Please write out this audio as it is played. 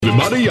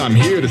everybody, I'm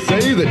here to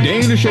say that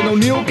Danish and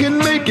O'Neill can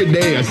make your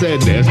day. I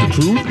said, that's the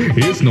truth,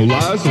 it's no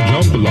lie, so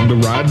jump along the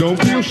ride, don't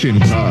feel shin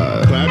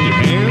tied. Clap your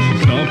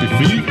hands, stomp your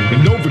feet,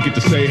 and don't forget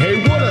to say,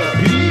 hey, what up,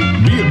 Pete?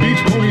 Be a beach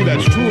pony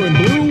that's true and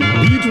blue.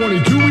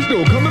 B-22, we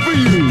still coming for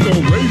you. So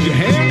raise your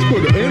hands,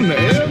 put it in the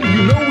air.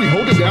 You know we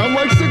hold it down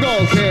like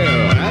Seagal's hair.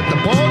 At the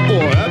park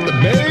or at the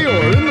bay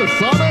or in the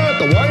sauna at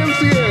the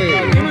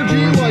YMCA.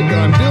 Energy like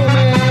I'm Dill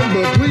Man,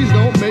 but please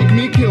don't make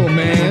me kill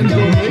man.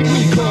 Don't make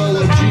me call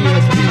up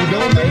GSP.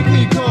 Don't make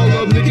me call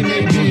up Nicky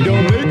Nate.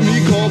 Don't make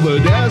me call the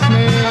Das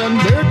Man.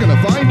 They're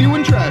gonna find you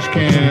in trash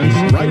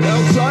cans right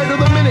outside of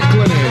the Minute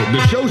Clinic.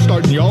 The show's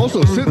starting, y'all,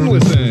 so sit and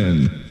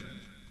listen.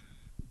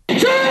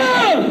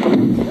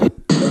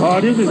 Oh,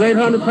 this is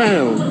 800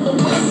 pounds.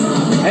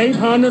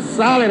 800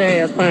 solid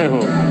ass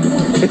pounds.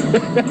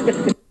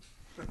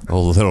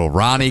 Oh, little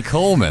Ronnie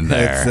Coleman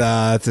there.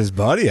 That's his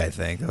buddy, I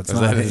think.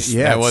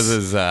 That was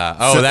his. That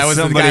was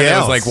somebody the guy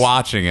else. That was like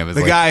watching him.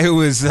 The guy who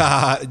was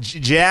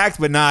jacked,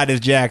 but not as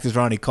jacked as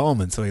Ronnie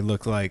Coleman. So he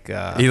looked like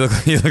he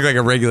looked like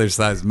a regular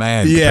sized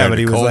man. Yeah, but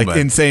he was like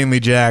insanely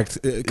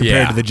jacked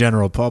compared to the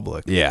general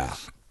public. Yeah,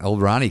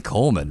 old Ronnie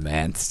Coleman,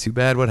 man. It's too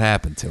bad what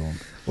happened to him.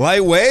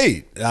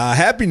 Lightweight.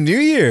 Happy New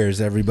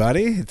Year's,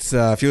 everybody. It's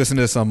if you listen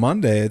to this on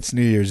Monday, it's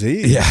New Year's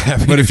Eve.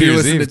 Yeah, but if you're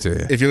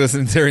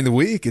listening during the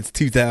week, it's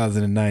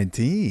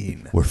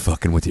 2019. We're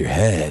fucking with your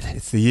head.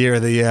 It's the year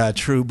of the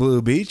True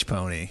Blue Beach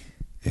Pony.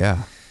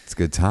 Yeah, it's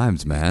good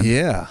times, man.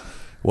 Yeah.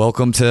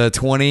 Welcome to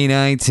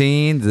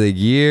 2019, the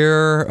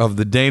year of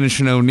the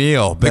Danish and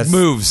O'Neill. Big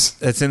moves.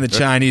 That's in the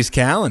Chinese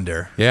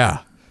calendar.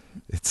 Yeah.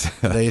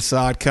 They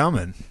saw it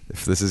coming.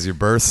 If this is your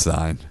birth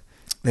sign.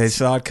 They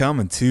saw it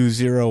coming,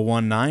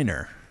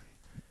 2019er.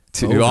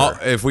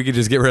 If we could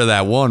just get rid of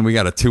that one, we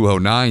got a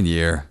 209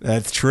 year.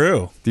 That's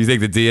true. Do you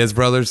think the Diaz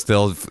brothers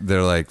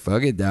they're like,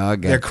 fuck it,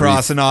 dog. They're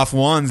crossing off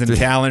ones in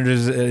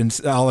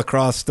calendars all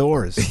across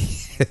stores.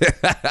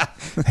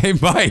 They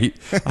might.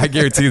 I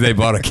guarantee they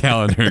bought a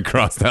calendar and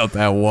crossed out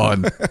that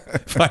one.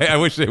 I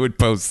wish they would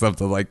post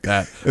something like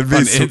that on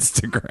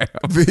Instagram.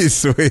 It'd be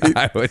sweet.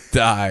 I would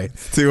die.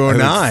 209.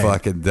 I would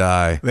fucking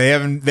die. They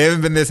haven't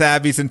been this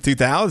happy since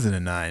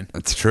 2009.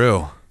 That's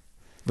true.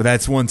 But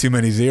that's one too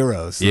many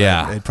zeros. So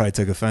yeah. They probably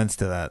took offense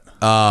to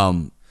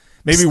that.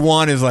 Maybe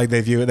one is like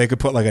they could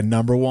put like a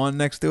number one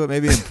next to it.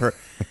 Maybe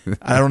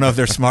I don't know if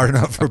they're smart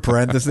enough for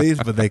parentheses,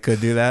 but they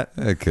could do that.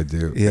 They could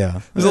do.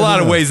 Yeah. There's a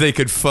lot of ways they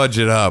could fudge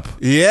it up.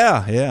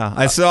 Yeah.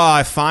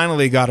 I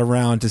finally got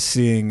around to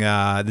seeing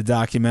the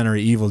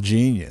documentary Evil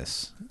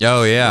Genius.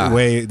 Oh yeah.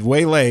 Way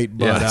late,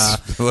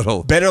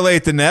 but better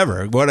late than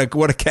never. What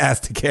a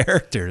cast of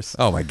characters.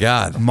 Oh my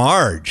God.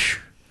 Marge.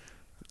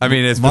 I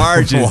mean, it's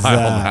Marge been a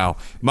while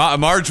now.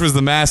 Marge was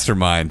the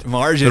mastermind.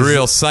 Marge the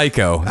real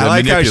psycho that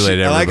manipulated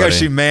everybody. I like how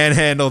she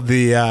manhandled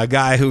the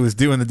guy who was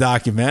doing the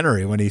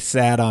documentary when he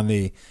sat on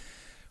the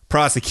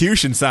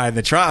prosecution side of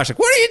the trial. She's like,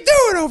 "What are you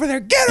doing over there?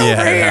 Get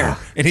over here!"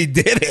 And he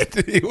did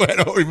it. He went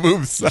over, he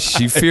moved sides.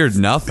 She feared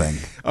nothing.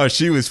 Oh,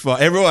 she was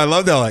fun. Everyone, I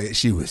loved that. Like,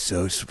 she's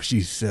so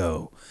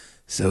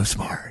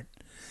smart.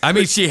 I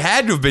mean, she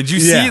had to have been. You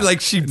see, like,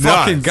 she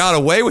fucking got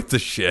away with the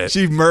shit.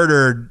 She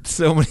murdered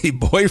so many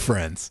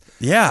boyfriends.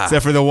 Yeah.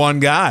 Except for the one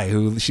guy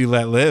who she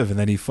let live, and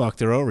then he fucked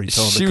her over. He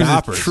told the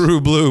coppers. She was a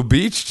true blue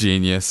beach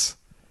genius.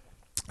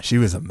 She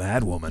was a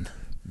mad woman.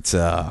 It's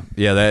that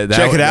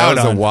check it out.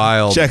 That was a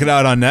wild. Check it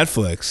out on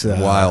Netflix.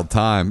 Wild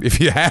time. If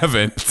you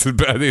haven't,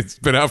 it's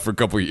been out for a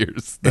couple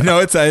years. No,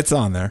 it's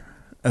on there.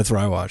 That's where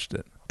I watched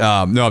it.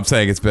 No, I'm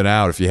saying it's been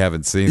out if you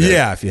haven't seen it.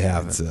 Yeah, if you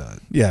haven't.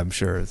 I'm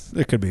sure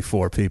there could be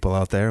 4 people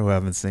out there who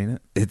haven't seen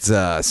it. It's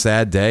a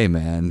sad day,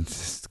 man.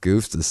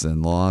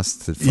 Gustafson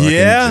lost to fucking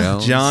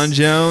Jones. John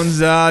Jones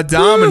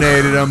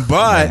dominated him,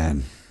 but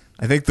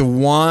I think the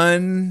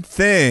one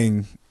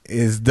thing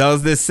is,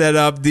 does this set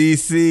up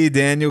DC,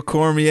 Daniel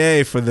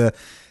Cormier, for the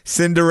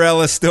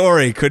Cinderella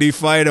story? Could he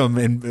fight him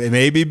and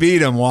maybe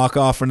beat him, walk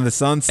off into the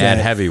sunset?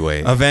 At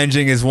heavyweight.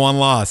 Avenging his one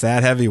loss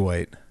at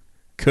heavyweight.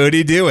 Could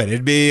he do it?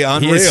 It'd be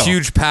unreal. He has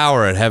huge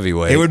power at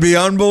heavyweight. It would be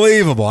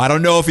unbelievable. I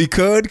don't know if he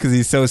could because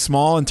he's so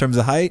small in terms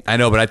of height. I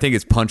know, but I think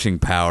his punching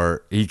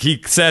power,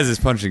 he says his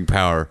punching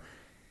power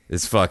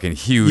is fucking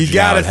huge. You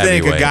got to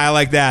think a guy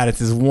like that, it's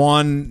his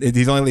one,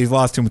 he's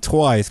lost to him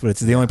twice, but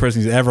it's the only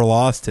person he's ever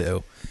lost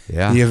to.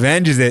 Yeah. He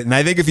avenges it, and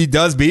I think if he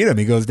does beat him,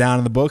 he goes down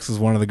in the books as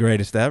one of the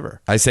greatest ever.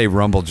 I say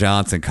Rumble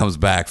Johnson comes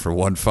back for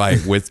one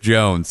fight with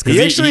Jones. He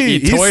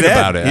toyed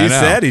about it. He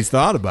said he's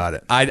thought about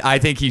it. I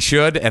think he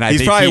should, and I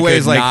think he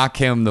could knock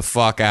him the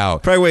fuck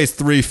out. Probably weighs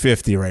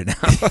 350 right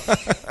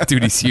now.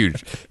 Dude, he's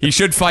huge. He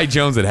should fight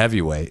Jones at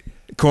heavyweight.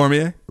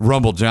 Cormier?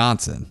 Rumble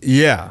Johnson.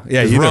 Yeah.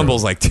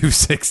 Rumble's like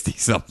 260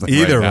 something.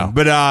 Either right of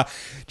them. But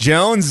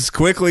Jones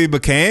quickly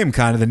became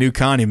kind of the new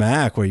Connie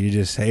Mack, where you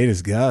just hate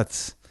his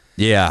guts.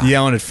 Yeah.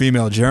 Yelling at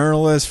female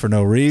journalists for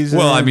no reason.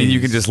 Well, I mean, you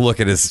can just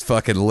look at his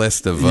fucking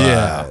list of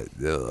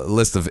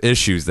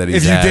issues that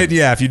he's had.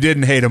 If you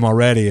didn't hate him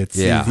already,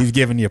 he's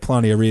given you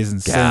plenty of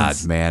reasons.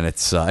 God, man,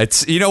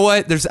 it's you know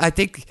what? I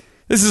think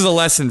this is a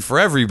lesson for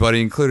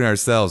everybody, including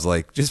ourselves.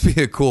 Like, just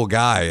be a cool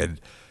guy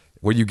and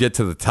when you get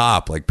to the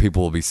top, like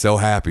people will be so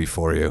happy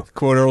for you.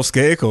 Cordero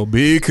Skakel,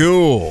 be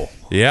cool.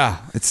 Yeah,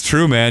 it's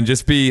true, man.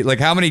 Just be like,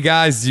 how many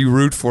guys do you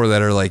root for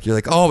that are like, you're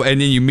like, oh,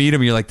 and then you meet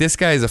him, you're like, this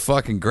guy is a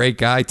fucking great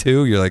guy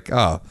too. You're like,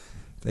 oh,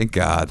 thank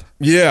God.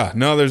 Yeah,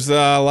 no, there's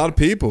a lot of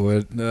people.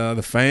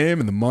 The fame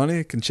and the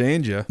money can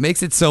change you.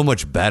 Makes it so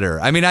much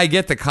better. I mean, I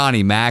get the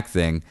Connie Mack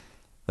thing.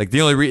 Like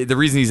the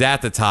reason he's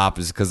at the top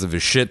is because of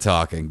his shit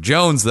talking.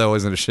 Jones though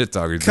isn't a shit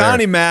talker.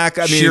 Connie Mack,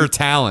 I mean, sheer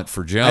talent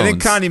for Jones. I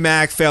think Connie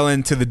Mack fell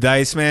into the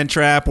Dice Man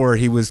trap where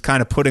he was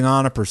kind of putting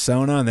on a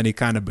persona and then he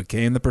kind of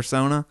became the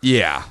persona.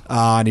 Yeah,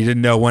 and he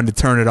didn't know when to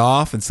turn it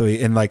off, and so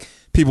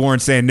people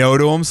weren't saying no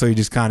to him, so he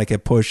just kind of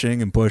kept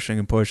pushing and pushing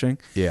and pushing.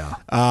 Yeah.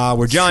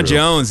 Where John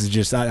Jones is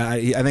just,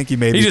 I think he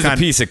may be he's just a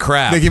piece of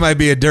crap. I think he might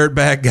be a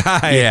dirtbag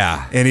guy.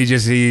 Yeah. And he's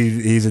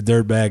a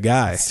dirtbag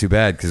guy. It's too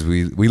bad because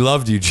we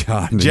loved you,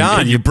 John.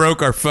 John, you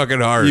broke our fucking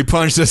heart. You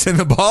punched us in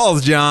the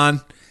balls, John.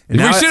 We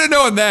should have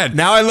known then.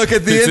 Now I look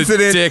at the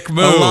incident a dick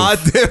move.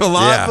 a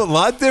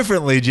lot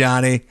differently,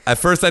 Johnny. At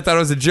first I thought it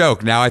was a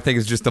joke. Now I think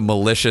it's just a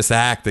malicious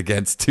act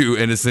against two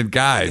innocent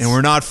guys. And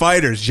we're not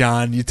fighters,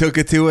 John. You took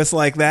it to us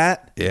like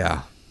that?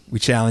 Yeah. We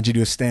challenge you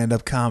to a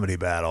stand-up comedy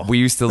battle. We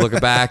used to look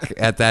back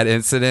at that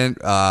incident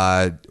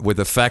with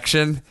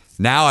affection.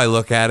 Now I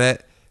look at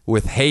it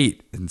with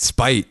hate and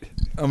spite.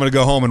 I'm going to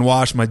go home and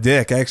wash my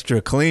dick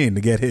extra clean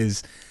to get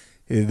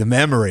the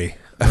memory.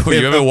 Oh,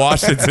 you haven't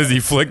washed it since he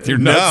flicked your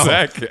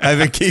nutsack? No, I've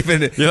been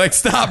keeping it. You're like,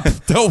 stop,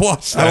 don't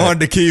wash that. I wanted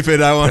to keep it.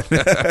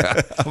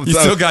 You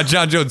still got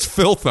John Jones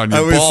filth on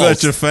your balls. I was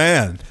such a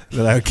fan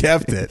that I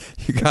kept it.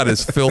 You got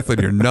his filth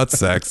in your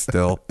nutsack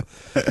still.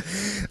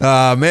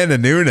 Amanda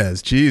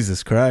Nunes,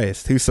 Jesus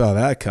Christ. Who saw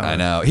that coming? I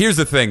know. Here's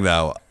the thing,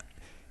 though.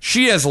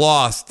 She has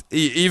lost,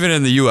 even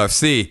in the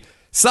UFC.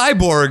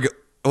 Cyborg...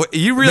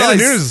 You realize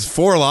Amanda Nunes has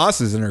 4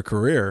 losses in her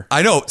career.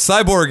 I know.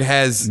 Cyborg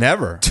has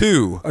never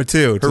 2. Or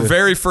 2. Her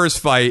very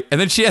first fight,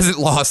 and then she hasn't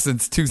lost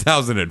since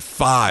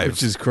 2005,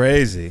 which is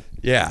crazy.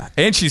 Yeah,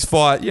 and she's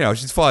fought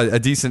a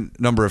decent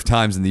number of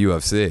times in the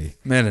UFC.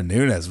 Amanda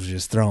Nunes was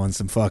just throwing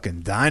some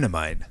fucking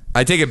dynamite.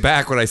 I take it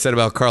back what I said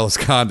about Carlos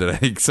Condit. I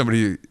think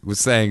somebody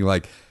was saying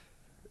like,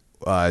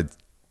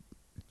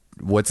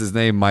 what's his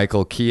name?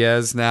 Michael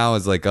Chiesa now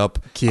is like up.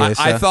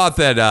 I thought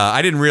that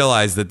I didn't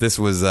realize that this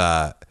was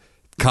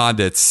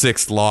Condit's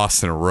 6th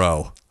loss in a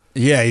row.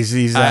 Yeah,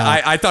 he's.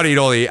 I thought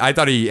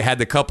he had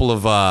the couple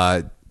of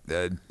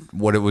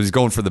what it was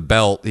going for the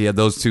belt. He had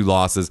those 2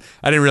 losses.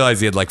 I didn't realize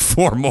he had like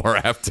 4 more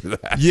after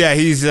that. Yeah,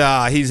 he's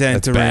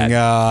entering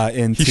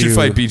into. He should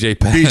fight BJ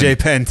Penn. BJ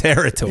Penn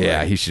territory.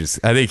 Yeah, he should.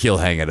 I think he'll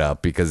hang it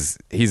up because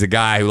he's a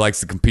guy who likes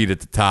to compete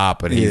at the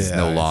top, and he's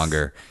no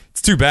longer.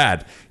 It's too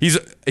bad. He's.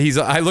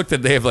 I looked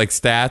at. They have like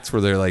stats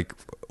where they're like,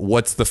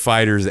 what's the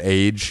fighter's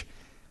age,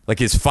 like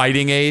his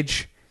fighting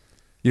age.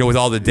 You know, with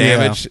all the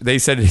damage, they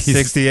said he's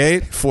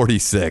 68,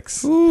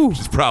 46, which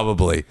is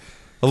probably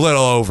a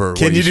little over.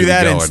 Can you do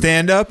that in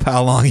stand up?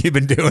 How long you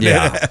been doing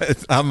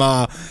it?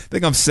 I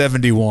think I'm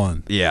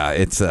 71. Yeah,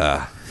 it's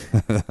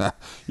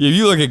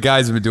you look at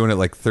guys who've been doing it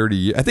like 30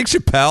 years. I think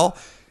Chappelle.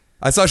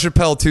 I saw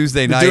Chappelle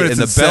Tuesday night in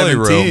the belly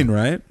 17, room.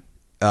 Right?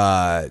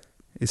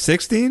 It's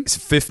 16? It's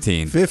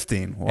 15.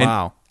 15. Wow.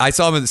 And I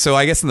saw him. So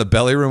I guess in the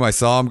belly room, I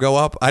saw him go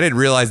up. I didn't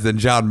realize that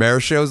John Mayer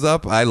shows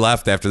up. I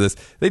left after this.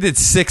 They did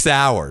 6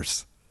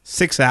 hours.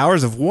 6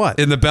 hours of what?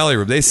 In the belly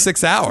room. They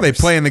 6 hours. Are they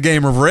playing the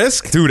game of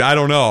Risk? Dude, I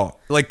don't know.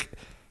 Like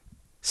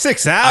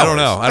 6 hours? I don't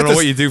know. I don't know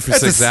what you do for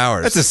 6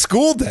 hours. That's a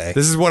school day.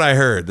 This is what I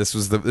heard. This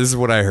is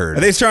what I heard.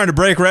 Are they trying to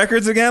break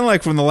records again,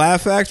 like from the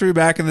Laugh Factory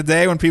back in the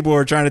day when people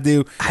were trying to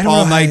do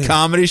all-night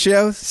comedy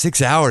shows?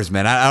 6 hours,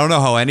 man. I don't know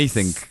how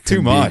anything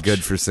can be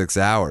good for 6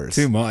 hours.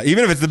 Too much.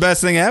 Even if it's the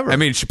best thing ever. I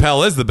mean,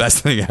 Chappelle is the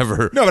best thing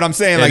ever. No, but I'm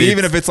saying, like,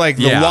 even if it's like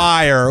The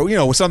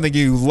Wire, something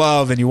you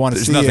love and you want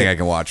to see. There's nothing I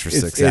can watch for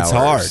 6 hours. It's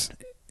hard.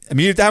 I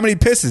mean, how many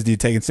pisses do you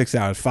take in 6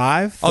 hours?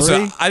 5? 3?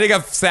 Also, I think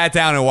I've sat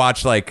down and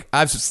watched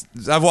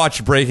I've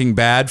watched Breaking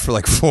Bad for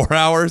like 4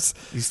 hours.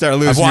 You start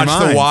losing your mind.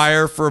 I've watched The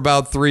Wire for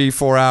about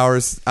 3-4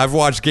 hours. I've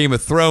watched Game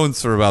of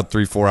Thrones for about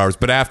 3-4 hours.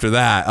 But after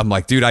that, I'm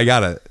like, dude, I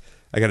gotta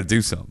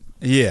do something.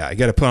 Yeah, you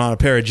got to put on a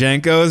pair of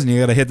Jankos and you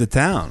got to hit the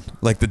town.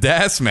 Like the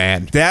Das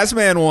Man. Das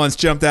Man once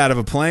jumped out of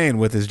a plane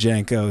with his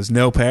Jankos,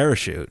 no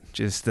parachute.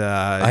 Just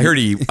I heard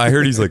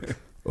he's like,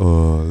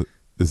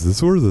 is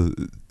this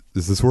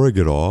where I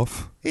get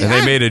off? Yeah. And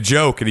they made a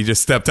joke, and he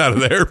just stepped out of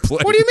the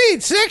airplane. What do you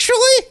mean, sexually?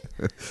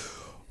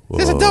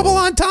 There's a double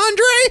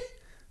entendre?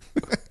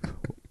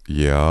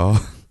 Yeah.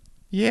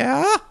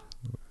 Yeah?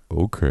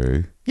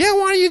 Okay. Yeah,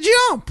 why don't you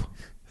jump?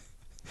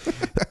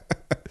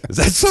 Is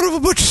that son of a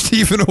butch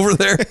Steven over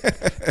there?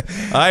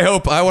 I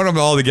want them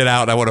all to get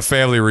out. I want a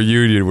family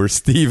reunion where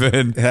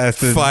Steven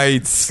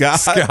fights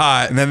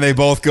Scott. And then they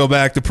both go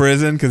back to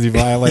prison because he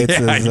violates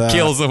his... he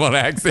kills him on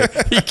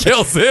accident. He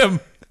kills him.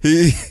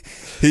 He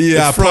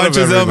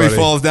punches him. He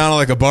falls down on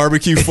like a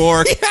barbecue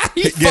fork.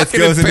 He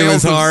goes into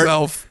his heart.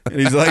 Himself. And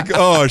he's like,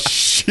 oh,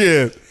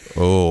 shit.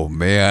 Oh,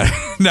 man.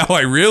 Now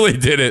I really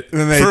did it.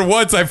 For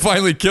once, I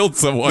finally killed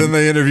someone. Then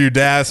they interview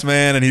Das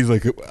Man, and he's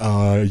like,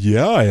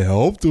 yeah, I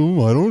helped him.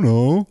 I don't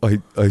know. I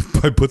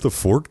put the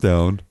fork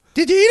down.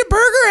 Did you eat a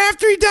burger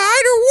after he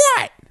died or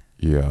what?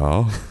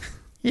 Yeah.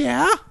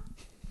 Yeah.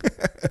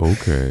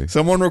 Okay.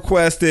 Someone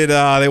requested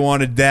they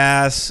wanted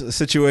Das, a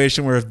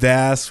situation where if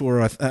Das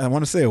were, I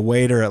want to say a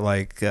waiter at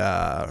like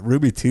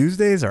Ruby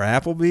Tuesdays or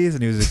Applebee's,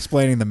 and he was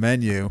explaining the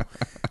menu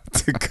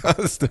to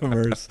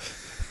customers.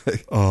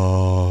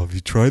 Have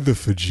you tried the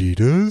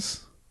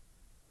fajitas?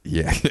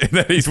 Yeah. And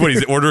then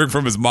he's ordering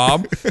from his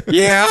mom?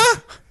 Yeah.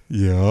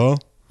 Yeah.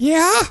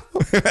 Yeah.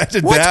 What's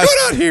going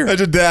on here?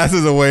 Imagine Das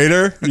as a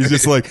waiter. He's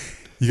just like,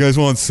 you guys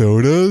want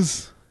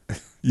sodas?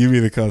 You be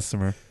the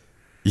customer.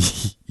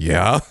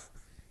 Yeah.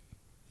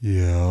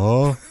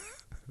 Yeah.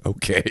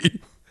 Okay.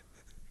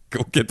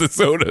 Go get the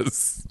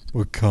sodas.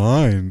 What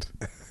kind?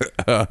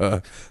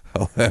 I'll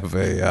have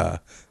a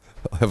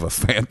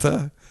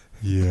Fanta.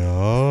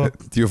 Yeah.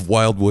 Do you have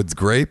Wildwood's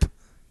grape?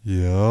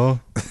 Yeah.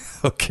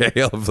 Okay,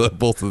 I'll have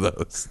both of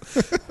those.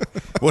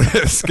 What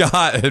if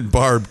Scott and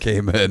Barb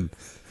came in?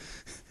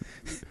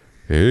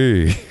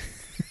 Hey.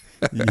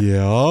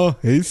 Yeah.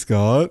 Hey,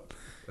 Scott.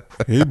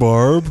 Hey,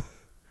 Barb.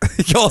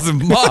 He calls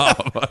him Mom.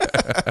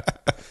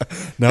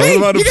 Hey,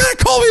 you gotta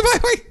call me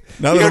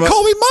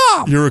call me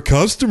Mom. You're a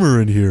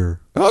customer in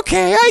here.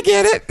 Okay, I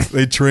get it.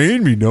 They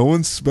trained me. No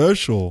one's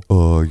special.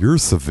 You're a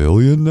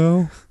civilian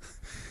now?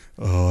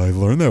 I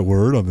learned that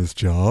word on this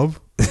job.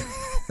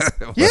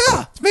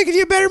 Yeah, it's making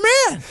you a better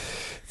man.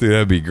 Dude,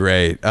 that'd be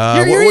great.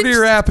 What are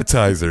your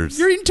appetizers?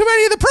 You're eating too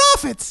many of the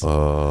profits.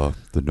 The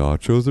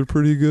nachos are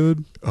pretty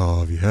good.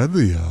 Have you had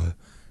the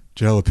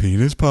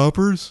jalapenos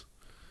poppers?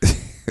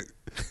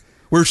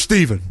 Where's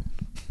Steven?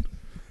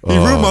 He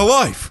ruined my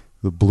life.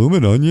 The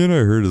Bloomin' Onion, I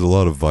heard, is a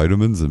lot of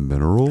vitamins and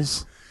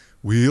minerals.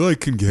 We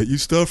can get you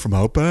stuff from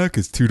Outback.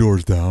 It's 2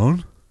 doors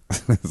down.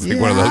 It's like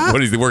one of those.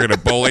 What is he working at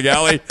a bowling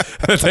alley?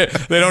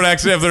 they don't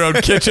actually have their own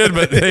kitchen,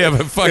 but they have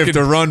a fucking. They have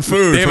to run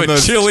food. They have a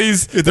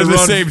Chili's in the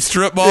same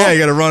strip mall. Yeah, you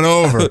got to run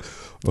over.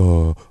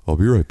 I'll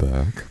be right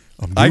back.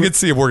 I could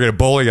see him working at a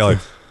bowling alley.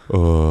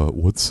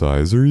 What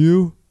size are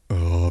you?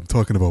 I'm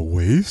talking about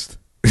waist.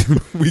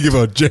 We give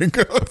out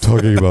Jenko. I'm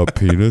talking about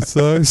penis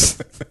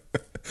size.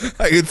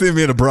 I could see him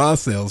being a bra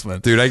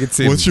salesman. Dude, I could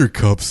see him. What's your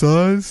cup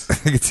size?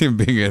 I could see him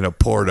being in a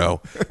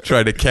porno,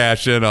 trying to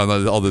cash in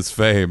on all this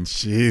fame.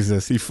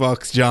 Jesus, he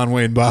fucks John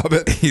Wayne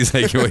Bobbitt. He's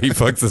like, he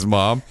fucks his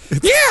mom.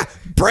 Yeah,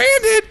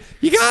 Brandon,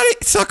 you got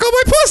it. Suck on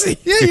my pussy.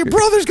 Yeah, your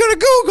brother's going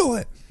to Google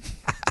it.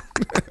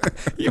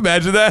 You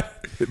imagine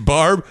that?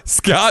 Barb, and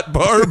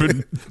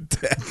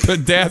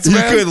Dad's You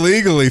man? could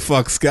legally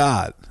fuck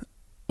Scott.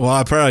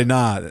 Well, probably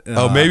not.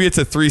 Maybe it's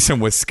a threesome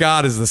with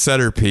Scott as the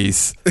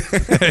centerpiece.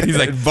 He's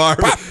like, Barb.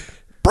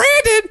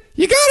 Brandon,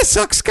 you got to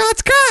suck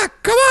Scott's cock.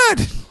 Come on.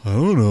 I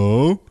don't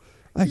know.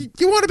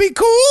 You want to be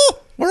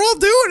cool? We're all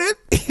doing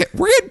it.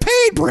 We're getting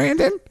paid,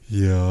 Brandon.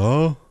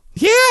 Yeah.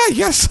 Yeah, you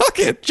got to suck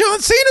it. John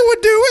Cena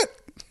would do it.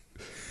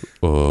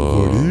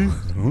 Woody?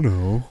 I don't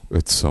know.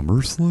 At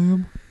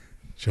SummerSlam?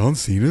 John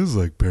Cena's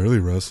barely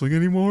wrestling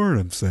anymore, and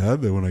I'm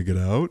sad that when I get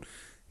out,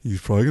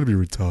 he's probably going to be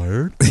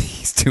retired.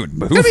 He's doing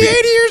movies. You'll be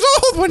 80 years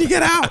old when you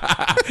get out.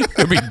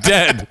 He'll be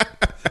dead.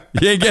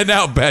 You ain't getting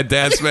out, bad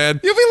dance, man.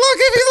 You'll be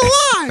lucky if he's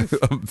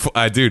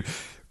alive. Dude,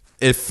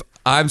 if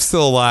I'm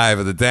still alive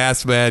and the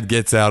Das Man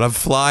gets out, I'm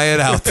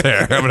flying out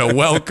there. I'm going to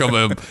welcome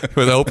him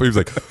with open. He's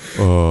like,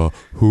 who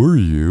are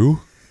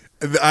you?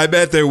 I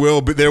bet there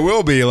will be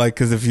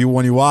because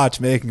when you watch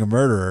Making a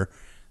Murderer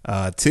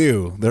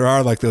 2, there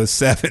are those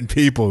 7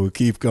 people who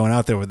keep going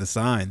out there with the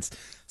signs.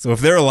 So if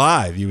they're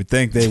alive, you would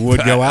think they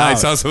would go out. I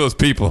saw some of those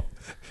people.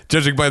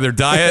 Judging by their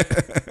diet,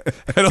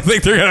 I don't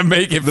think they're going to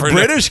make it. The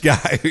British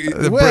guy.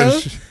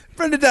 British.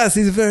 Brendan Dass,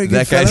 he's a very good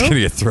That guy's fellow.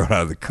 going to get thrown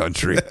out of the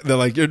country. They're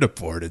like, you're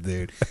deported,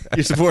 dude.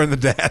 You're supporting the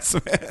Das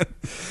Man.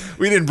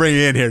 We didn't bring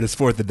you in here to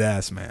support the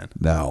Das Man.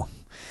 No.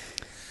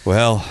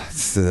 Well,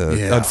 it's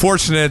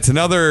unfortunate. It's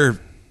another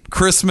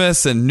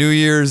Christmas and New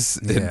Year's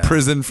in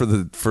prison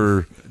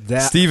for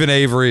Stephen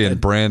Avery and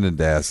Brandon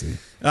Dassey.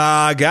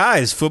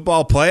 Guys,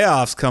 football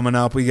playoffs coming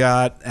up. We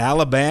got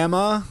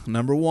Alabama,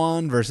 number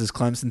 1, versus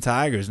Clemson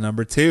Tigers,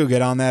 number 2.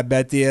 Get on that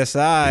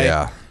BetDSI.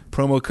 Yeah.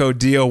 Promo code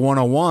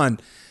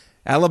DO101.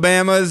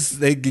 Alabama's,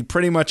 they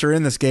pretty much are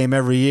in this game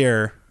every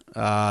year.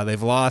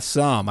 They've lost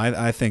some.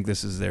 I think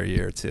this is their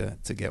year to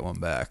get one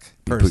back.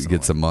 You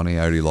get some money.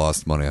 I already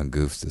lost money on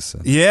Goofs this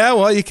season. Yeah,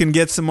 well, you can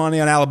get some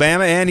money on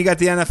Alabama, and you got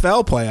the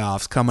NFL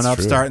playoffs coming up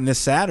starting this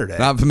Saturday.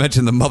 Not to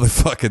mention the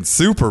motherfucking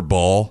Super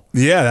Bowl.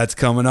 Yeah, that's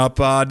coming up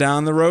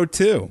down the road,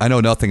 too. I know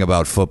nothing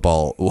about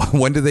football.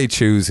 When do they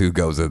choose who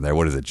goes in there?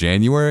 What is it,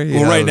 January?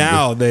 Well, right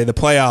now, the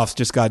playoffs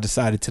just got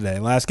decided today.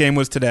 Last game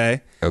was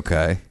today.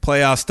 Okay.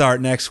 Playoffs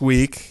start next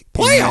week.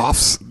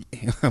 Playoffs?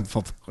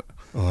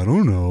 I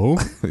don't know.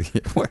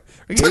 What? Are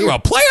you talking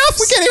about playoffs?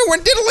 We can't even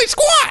win diddly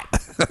squat.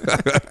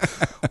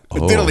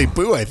 Diddly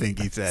poo, I think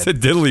he said. It's a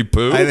diddly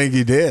poo? I think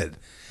he did.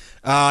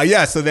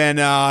 So then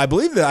I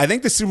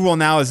think the Super Bowl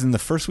now is in the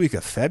first week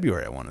of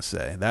February, I want to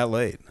say. That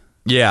late.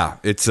 Yeah,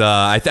 it's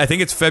I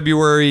think it's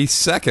February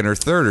 2nd or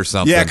 3rd or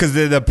something. Yeah, because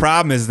the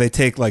problem is they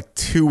take like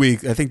 2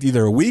 weeks. I think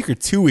either a week or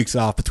 2 weeks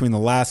off between the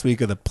last week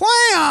of the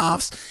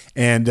playoffs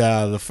and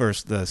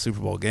the Super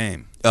Bowl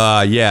game.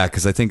 Yeah,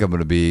 because I think I'm going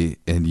to be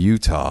in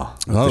Utah.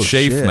 With the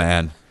Shafe shit.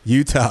 man.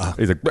 Utah.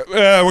 He's like,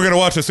 we're going to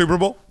watch the Super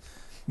Bowl?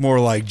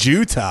 More like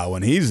Utah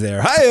when he's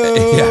there. Hi-yo!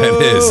 Yeah,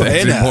 it is. Hey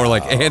Actually, now. more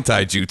like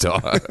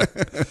anti-Utah.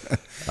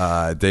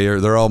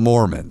 They're all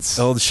Mormons.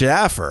 Old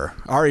Schaffer.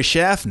 Ari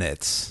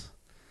Schaffnitz.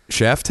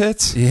 Shaft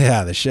tits?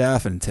 Yeah, the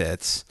Schaffen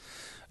tits.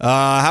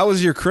 How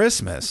was your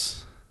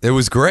Christmas? It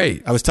was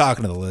great. I was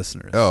talking to the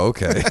listeners. Oh,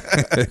 okay.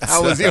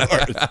 How was yours?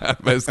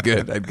 It was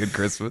good. I had good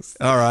Christmas.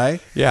 All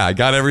right. Yeah, I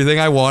got everything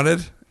I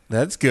wanted.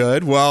 That's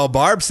good. Well,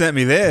 Barb sent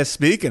me this.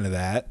 Speaking of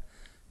that,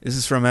 this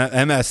is from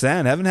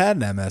MSN. Haven't had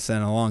an MSN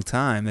in a long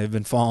time. They've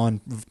been following,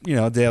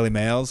 Daily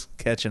Mails,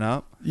 catching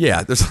up.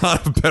 Yeah, there's a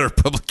lot of better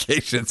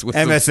publications. With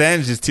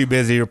MSN's just too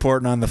busy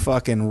reporting on the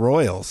fucking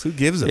Royals. Who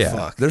gives a yeah,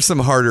 fuck? there's some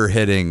harder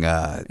hitting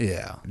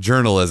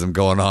journalism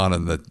going on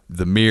in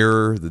the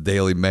Mirror, the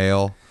Daily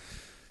Mail.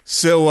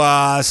 So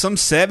some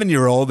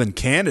 7-year-old in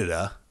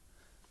Canada,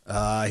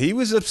 he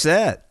was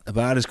upset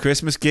about his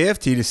Christmas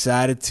gift. He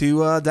decided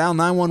to dial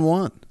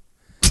 911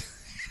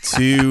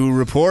 to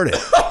report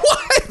it.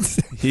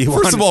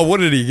 First of all, what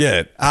did he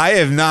get? I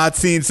have not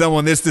seen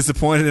someone this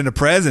disappointed in a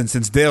present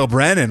since Dale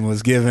Brennan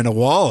was given a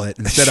wallet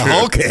instead of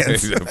Hulk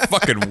hands. A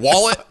fucking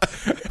wallet?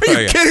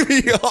 Are you kidding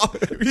me?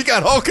 You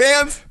got Hulk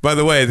hands? By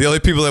the way, the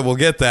only people that will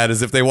get that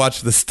is if they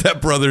watch the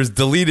Step Brothers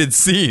deleted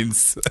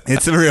scenes.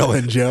 It's a real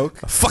in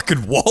joke. A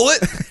fucking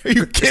wallet? Are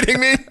you kidding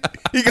me?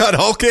 You got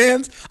Hulk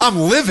hands? I'm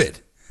livid.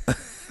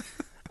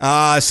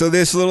 So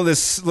this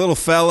little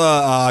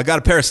fella got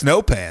a pair of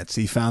snow pants.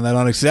 He found that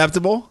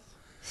unacceptable.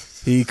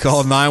 He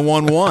called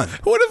 911.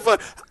 What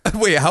if?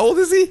 Wait, how old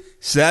is he?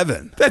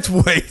 7. That's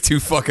way too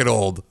fucking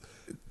old.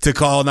 To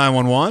call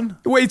 911?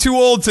 Way too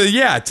old to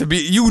be. At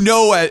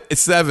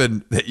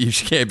 7 that you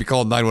can't be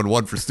calling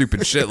 911 for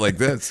stupid shit like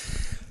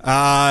this.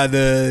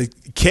 The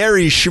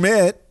Carrie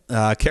Schmidt,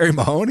 Carrie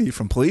Mahoney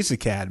from Police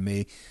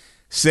Academy,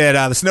 said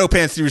the snow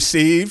pants he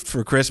received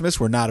for Christmas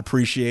were not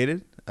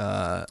appreciated.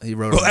 He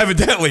wrote. Well,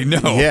 evidently no.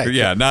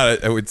 Yeah.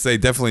 Not. I would say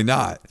definitely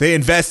not. They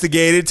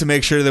investigated to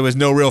make sure there was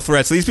no real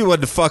threats. So these people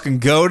had to fucking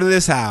go to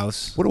this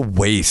house. What a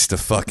waste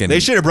of fucking. They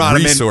should have brought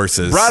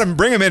resources.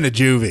 Bring him into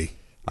juvie.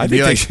 I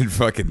think they should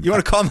fucking. You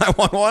want to call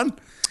 911?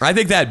 I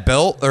think that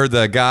belt or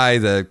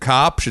the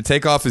cop should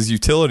take off his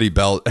utility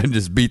belt and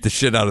just beat the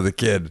shit out of the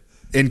kid.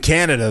 In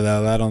Canada,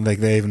 though, I don't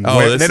think they even.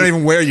 Oh, they don't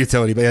even wear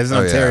utility belts. It's in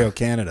Ontario, yeah.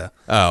 Canada.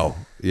 Oh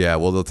yeah,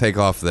 well they'll take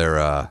off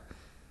their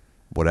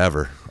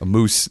whatever, a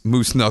moose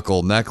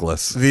knuckle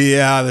necklace.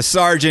 The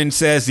sergeant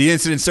says the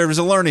incident served as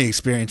a learning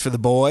experience for the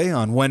boy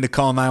on when to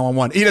call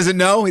 911. He doesn't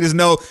know. He doesn't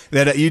know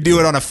that you do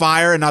it on a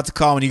fire and not to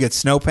call when you get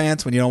snow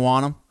pants when you don't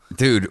want them.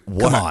 Dude,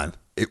 what? Come on.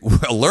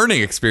 A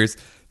learning experience.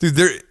 Dude,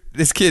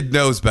 this kid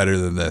knows better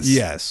than this.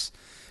 Yes.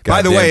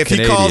 By the Goddamn way, if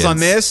he calls on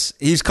Canadians. this,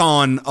 he's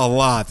calling a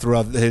lot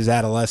throughout his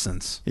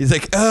adolescence. He's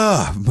like,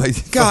 my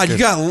God, fucking- you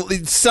got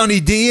Sunny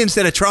D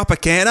instead of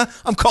Tropicana?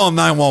 I'm calling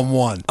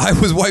 911. I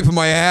was wiping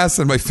my ass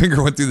and my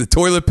finger went through the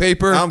toilet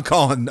paper. I'm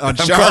calling on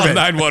I'm calling Charmin.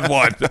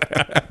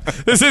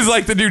 911. This is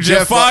like the new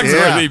Jeff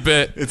Foxworthy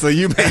bit. It's like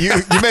you may be.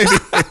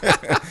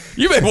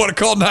 You may want to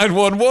call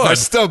 911. I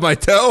stubbed my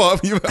toe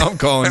up. I'm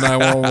calling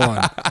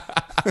 911.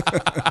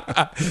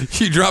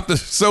 You dropped the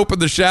soap in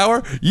the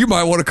shower. You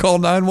might want to call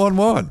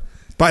 911.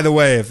 By the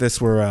way, if this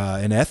were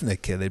an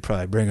ethnic kid, they'd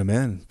probably bring him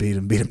in, beat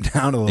him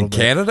down a little bit.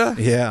 Canada?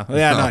 Yeah,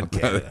 not in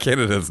Canada.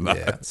 Canada's not.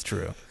 Yeah, that's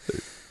true.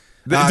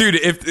 Dude,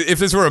 if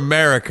this were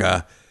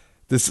America,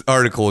 this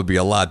article would be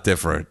a lot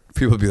different.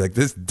 People would be like,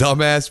 this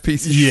dumbass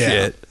piece of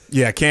shit.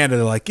 Yeah,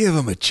 Canada, like, give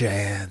him a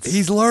chance.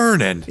 He's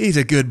learning. He's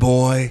a good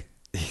boy.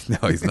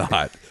 No, he's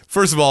not.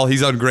 First of all,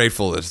 he's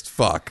ungrateful as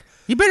fuck.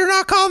 You better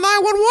not call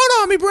 911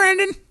 on me,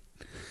 Brandon.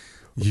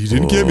 You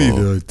didn't get me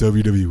the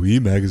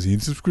WWE magazine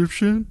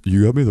subscription?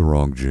 You got me the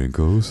wrong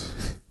Jinkos.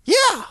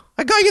 Yeah,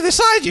 I got you the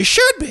size you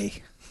should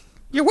be.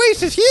 Your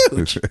waist is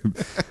huge.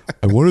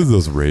 I wanted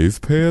those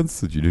rave pants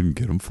that you didn't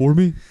get them for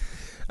me.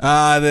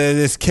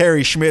 This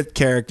Carrie Schmidt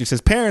character says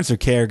parents or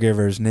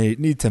caregivers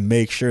need to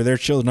make sure their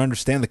children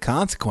understand the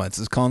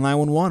consequences. Call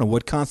 911 and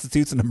what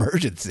constitutes an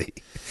emergency.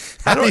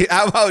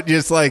 How about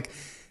just like,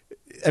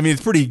 I mean,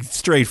 it's pretty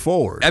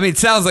straightforward. I mean, it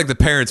sounds like the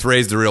parents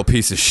raised a real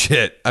piece of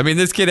shit. I mean,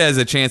 this kid has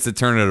a chance to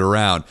turn it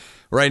around.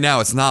 Right now,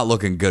 it's not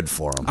looking good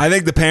for him. I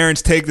think the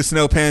parents take the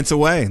snow pants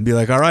away and be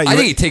like, all right. I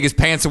think he'd take his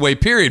pants away,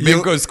 period. Make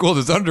him go to school in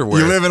his underwear.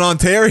 You live in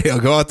Ontario.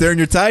 Go out there in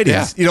your tighties.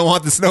 Yeah. You don't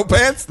want the snow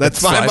pants?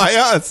 That's fine by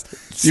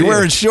us. You're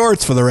wearing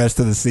shorts for the rest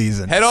of the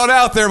season. Head on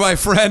out there, my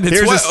friend.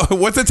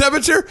 What's the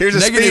temperature? Here's a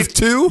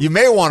 -2? You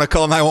may want to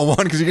call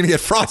 911 because you're going to get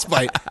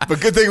frostbite.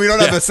 But good thing we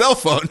don't have a cell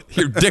phone.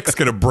 Your dick's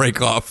going to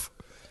break off.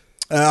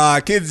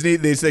 Kids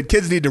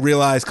need to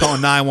realize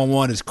calling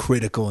 911 is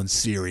critical and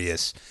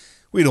serious.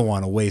 We don't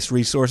want to waste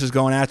resources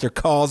going after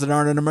calls that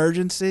aren't an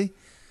emergency.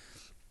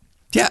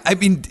 Yeah, I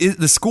mean,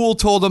 the school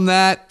told them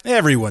that.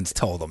 Everyone's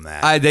told them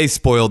that. They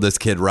spoiled this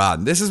kid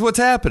rotten. This is what's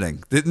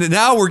happening.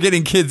 Now we're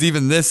getting kids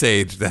even this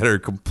age that are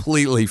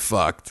completely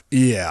fucked.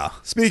 Yeah.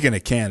 Speaking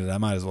of Canada, I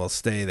might as well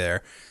stay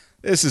there.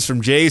 This is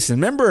from Jason.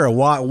 Remember a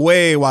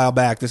while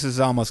back, this is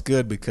almost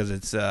good because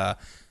it's, a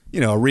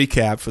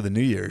recap for the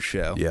New Year's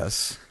show.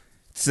 Yes.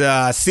 It's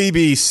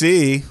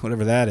CBC,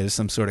 whatever that is,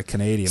 some sort of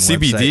Canadian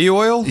CBD website.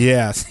 oil?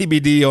 Yeah,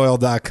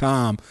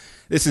 CBDoil.com.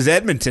 This is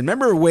Edmonton.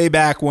 Remember way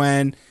back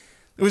when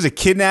there was a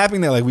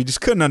kidnapping that we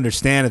just couldn't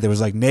understand it. There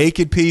was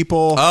naked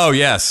people. Oh,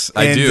 yes.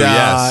 I do,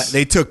 yes.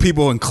 They took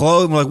people in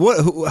clothes. We're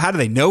what? How do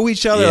they know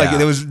each other? Yeah.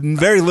 There was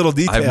very little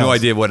details. I have no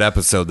idea what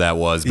episode that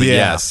was, but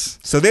yes.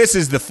 So this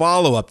is the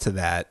follow-up to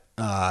that.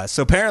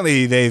 So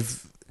apparently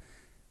this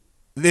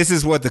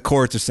is what the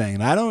courts are saying.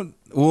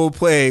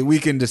 We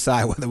can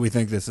decide whether we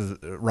think this is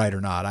right or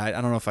not. I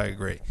don't know if I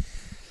agree.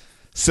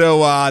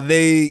 So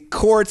the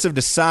courts have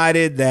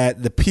decided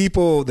that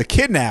the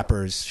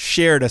kidnappers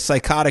shared a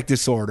psychotic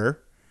disorder.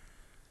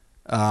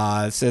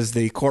 It says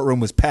the courtroom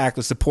was packed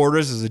with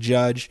supporters as the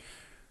judge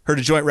heard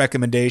a joint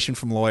recommendation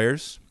from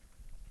lawyers.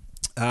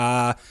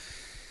 It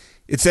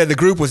said the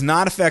group was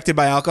not affected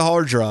by alcohol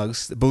or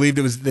drugs. They believed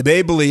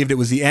it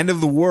was the end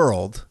of the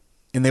world,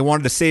 and they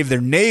wanted to save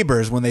their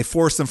neighbors when they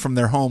forced them from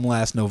their home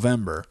last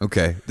November.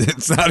 Okay.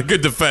 It's not a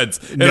good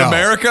defense. In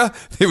America,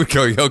 they would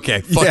go, okay,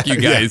 fuck you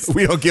guys. Yeah,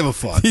 we don't give a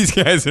fuck. These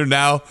guys are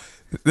now,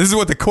 this is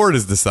what the court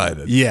has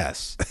decided.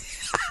 Yes.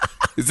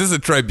 Is this a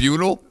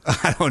tribunal?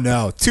 I don't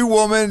know. Two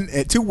women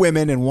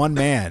and one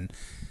man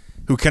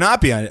who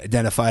cannot be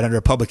identified under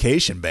a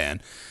publication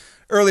ban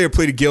earlier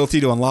pleaded guilty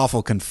to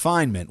unlawful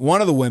confinement.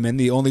 One of the women,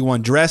 the only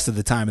one dressed at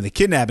the time of the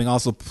kidnapping,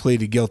 also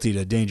pleaded guilty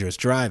to dangerous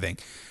driving.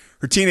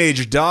 Her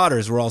teenage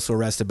daughters were also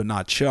arrested but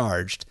not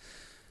charged.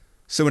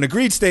 So an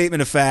agreed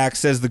statement of facts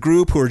says the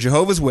group, who are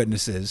Jehovah's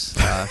Witnesses,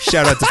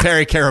 shout out to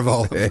Perry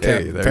Caramello.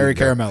 Perry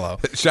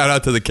Caramello. Shout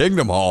out to the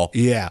Kingdom Hall.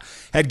 Yeah.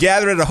 Had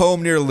gathered at a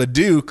home near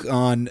Leduc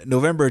on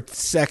November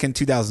 2nd,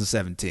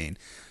 2017.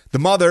 The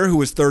mother, who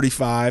was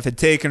 35, had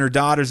taken her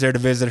daughters there to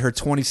visit her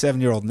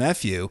 27-year-old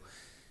nephew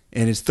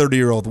and his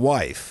 30-year-old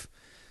wife.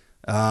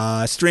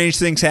 Strange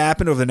things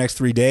happened over the next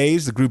 3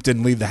 days. The group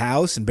didn't leave the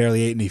house and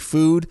barely ate any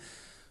food.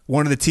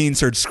 One of the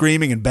teens heard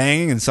screaming and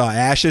banging and saw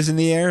ashes in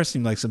the air.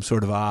 Seemed like some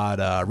sort of odd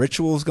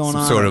rituals going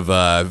on. Some sort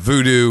of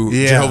voodoo,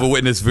 yeah. Jehovah's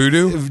Witness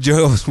voodoo?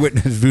 Jehovah's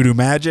Witness voodoo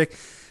magic.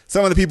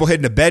 Some of the people hid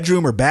in a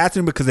bedroom or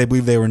bathroom because they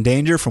believed they were in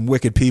danger from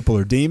wicked people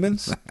or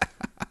demons.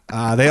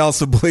 They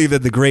also believed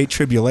that the Great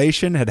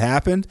Tribulation had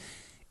happened.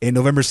 And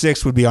November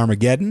 6th would be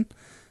Armageddon.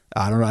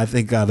 I don't know. I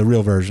think the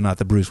real version, not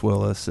the Bruce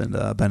Willis and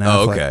Ben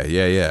Affleck. Oh, okay.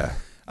 Yeah.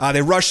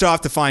 They rushed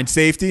off to find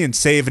safety and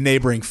save a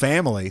neighboring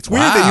family. It's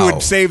weird that you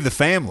would save the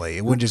family.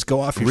 It wouldn't just go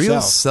off yourself.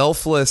 Real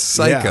selfless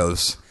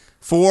psychos. Yeah.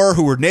 4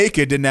 who were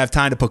naked didn't have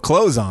time to put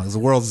clothes on because the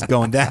world's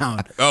going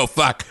down. Oh,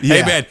 fuck. Yeah.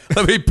 Hey, man,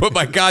 let me put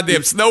my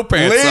goddamn snow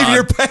pants on. Leave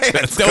your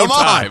pants. No Come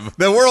time. on.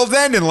 The world's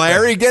ending,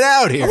 Larry. Get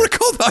out here. I'm going to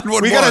call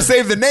 911. We got to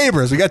save the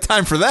neighbors. We got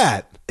time for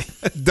that.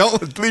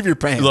 Don't leave your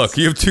pants. Look,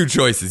 you have two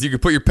choices. You can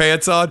put your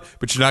pants on,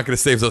 but you're not going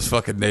to save those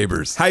fucking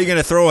neighbors. How are you going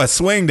to throw a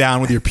swing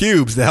down with your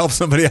pubes to help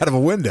somebody out of a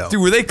window?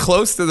 Dude, were they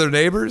close to their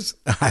neighbors?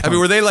 I mean,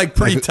 were they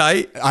pretty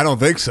tight? I don't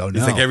think so, no.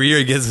 He's like, every year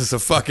he gives us a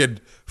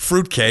fucking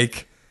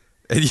fruitcake,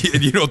 and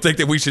you don't think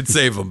that we should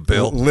save them,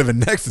 Bill? Living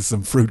next to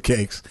some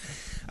fruitcakes.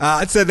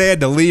 It said they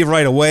had to leave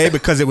right away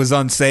because it was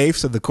unsafe,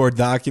 so the court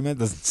document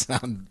doesn't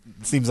sound...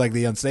 Seems like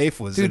the unsafe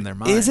was in their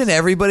mind. Isn't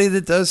everybody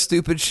that does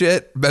stupid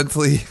shit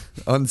mentally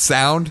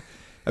unsound?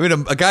 I mean,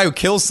 a guy who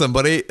kills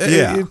somebody,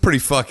 he's pretty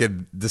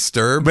fucking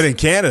disturbed. But in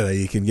Canada,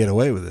 you can get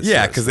away with it.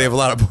 Yeah, because they have a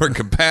lot of more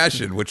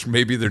compassion, which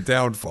may be their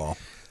downfall.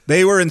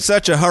 They were in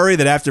such a hurry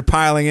that after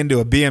piling into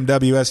a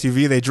BMW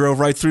SUV, they drove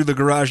right through the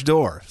garage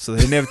door. So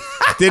they didn't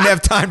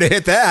have time to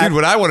hit that. Dude,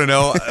 what I want to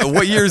know,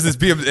 what year is this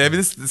BMW? I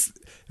mean,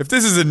 if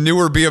this is a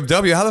newer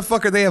BMW, how the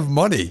fuck are they have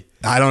money?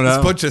 I don't know.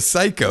 This bunch of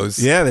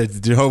psychos. Yeah, the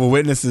Jehovah's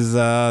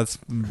Witnesses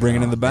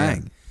bringing in the bang.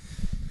 Man.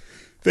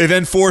 They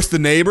then forced the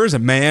neighbors, a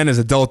man, his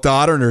adult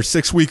daughter, and her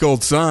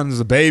 6-week-old son, as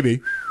a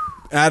baby,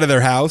 out of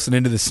their house and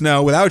into the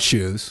snow without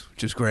shoes,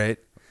 which is great.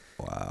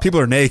 Wow. People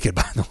are naked,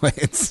 by the way,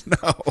 in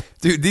snow.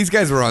 Dude, these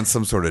guys were on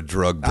some sort of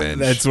drug binge.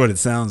 That's what it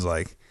sounds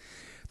like.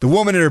 The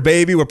woman and her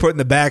baby were put in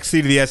the back seat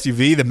of the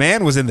SUV. The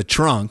man was in the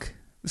trunk.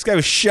 This guy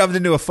was shoved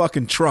into a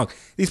fucking trunk.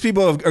 These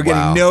people are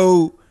getting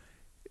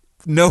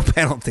no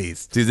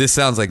penalties. Dude, this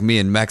sounds like me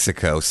in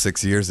Mexico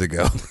 6 years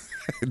ago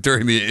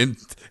during the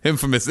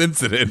infamous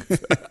incident.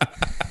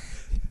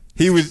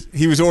 He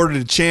was ordered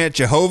to chant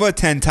Jehovah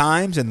 10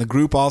 times, and the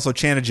group also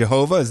chanted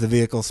Jehovah as the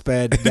vehicle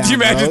sped down Did you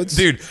imagine, roads.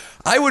 Dude,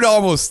 I would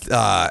almost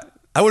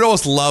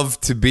love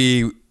to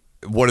be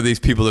one of these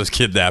people that was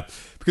kidnapped,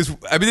 because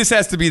I mean, this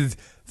has to be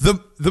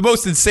the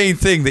most insane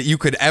thing that you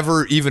could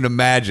ever even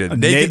imagine.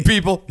 Naked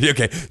people.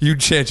 Okay, you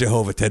chant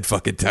Jehovah 10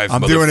 fucking times.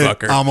 I'm doing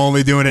it. I'm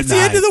only doing it 9. It's the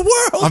end of the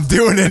world. I'm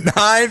doing it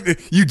 9.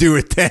 You do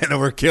it 10, and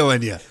we're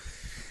killing you.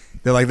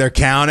 They're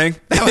counting.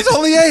 That was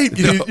only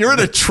 8. You're in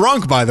a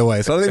trunk, by the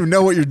way, so I don't even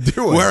know what you're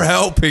doing. We're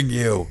helping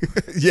you.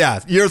 Yeah,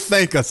 you'll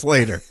thank us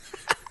later.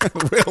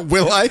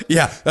 Will I?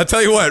 Yeah, I'll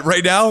tell you what.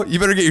 Right now, you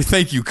better get your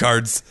thank you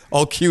cards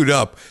all queued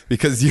up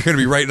because you're going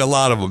to be writing a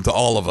lot of them to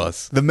all of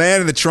us. The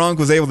man in the trunk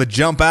was able to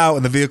jump out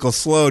when the vehicle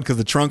slowed because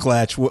the trunk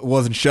latch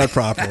wasn't shut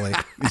properly.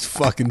 These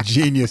fucking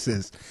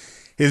geniuses.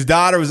 His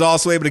daughter was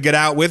also able to get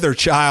out with her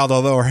child,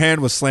 although her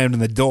hand was slammed in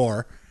the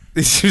door.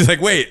 She's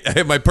like, wait,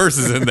 my purse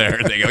is in there.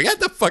 And they go, get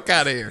the fuck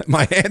out of here.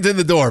 My hand's in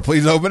the door.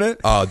 Please open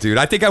it. Oh, dude,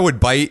 I think I would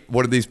bite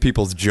one of these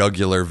people's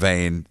jugular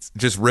vein,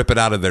 just rip it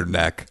out of their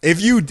neck. It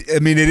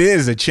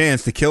is a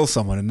chance to kill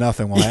someone and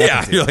nothing will happen.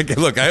 Yeah, you're like,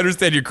 look, I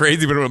understand you're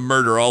crazy, but I'm going to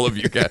murder all of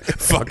you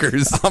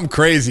fuckers. I'm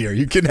crazier.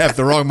 You kidnapped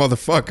the wrong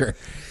motherfucker.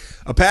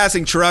 A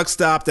passing truck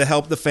stopped to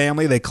help the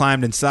family. They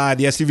climbed inside.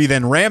 The SUV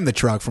then rammed the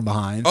truck from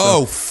behind.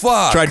 Oh,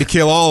 fuck. Tried to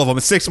kill all of them. A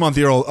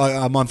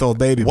 6-month-old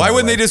baby. Why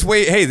wouldn't they just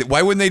wait? Hey,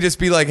 why wouldn't they just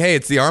be like, hey,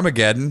 it's the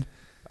Armageddon.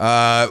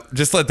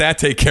 Just let that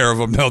take care of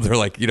them. No, they're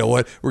like, you know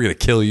what? We're going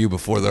to kill you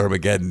before the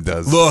Armageddon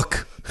does.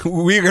 Look,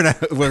 we're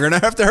gonna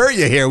have to hurt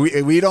you here.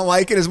 We don't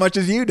like it as much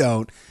as you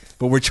don't,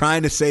 but we're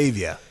trying to save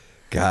you.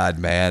 God,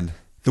 man.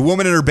 The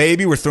woman and her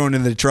baby were thrown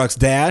into the truck's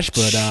dash,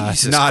 but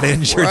not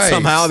injured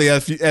somehow. The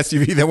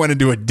SUV then went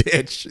into a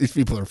ditch. These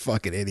people are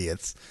fucking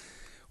idiots.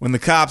 When the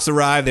cops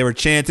arrived, they were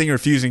chanting,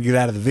 refusing to get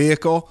out of the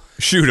vehicle.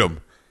 Shoot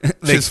them.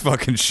 Just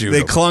fucking shoot them.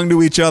 They clung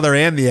to each other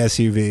and the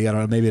SUV. I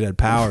don't know, maybe it had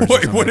powers.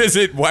 What is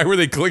it? Why were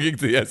they clinging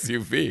to the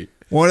SUV?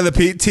 One of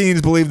the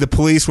teens believed the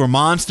police were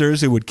monsters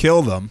who would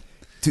kill them.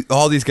 Dude,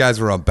 all these guys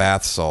were on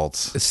bath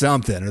salts.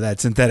 Something, or that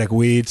synthetic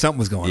weed. Something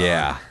was going on.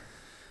 Yeah.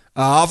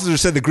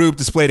 Officers said the group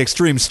displayed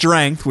extreme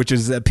strength, which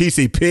is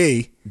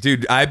PCP.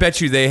 Dude, I bet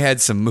you they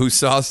had some moose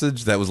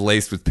sausage that was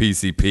laced with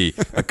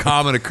PCP, a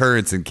common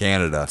occurrence in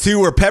Canada. 2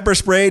 were pepper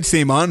sprayed,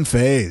 seem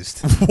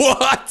unfazed.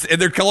 What? And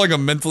they're calling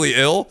them mentally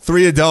ill?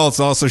 3 adults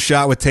also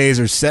shot with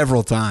tasers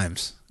several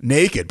times.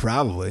 Naked,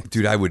 probably.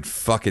 Dude, I would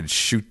fucking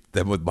shoot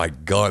them with my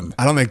gun.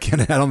 I don't think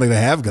they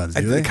have guns,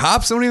 do they? The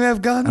cops don't even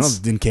have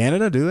guns? In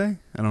Canada, do they?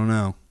 I don't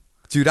know.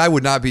 Dude, I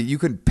would not be. You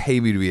couldn't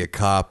pay me to be a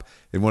cop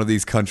in one of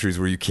these countries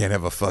where you can't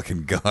have a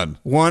fucking gun.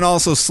 One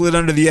also slid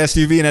under the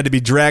SUV and had to be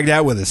dragged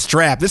out with a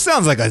strap. This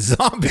sounds like a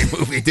zombie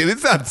movie, dude. It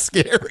sounds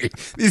scary.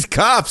 These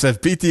cops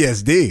have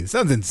PTSD. It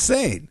sounds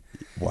insane.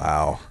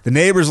 Wow. The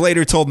neighbors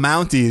later told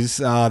Mounties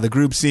the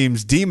group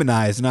seems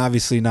demonized and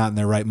obviously not in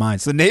their right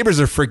minds. So the neighbors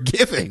are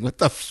forgiving. What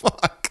the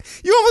fuck?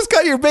 You almost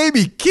got your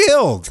baby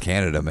killed. It's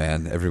Canada,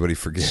 man. Everybody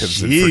forgives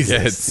Jesus. and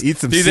forgets. Eat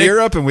some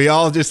syrup and we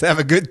all just have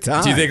a good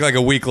time. Do you think like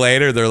a week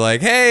later they're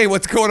like, hey,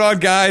 what's going on,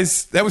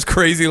 guys? That was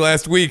crazy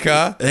last week,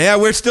 huh? Yeah,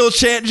 we're still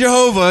chanting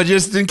Jehovah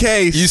just in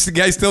case. You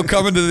guys still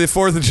coming to the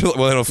 4th of July?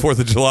 Well, no, 4th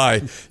of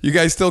July. You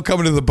guys still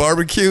coming to the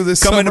barbecue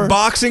this summer? Coming to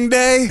Boxing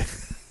Day?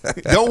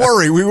 Don't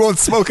worry, we won't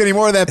smoke any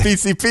more of that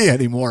PCP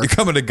anymore. You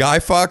coming to Guy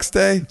Fawkes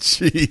Day?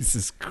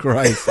 Jesus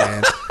Christ,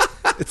 man.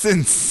 It's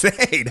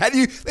insane.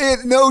 They had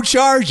no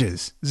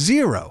charges.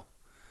 0.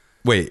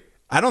 Wait.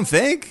 I don't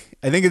think.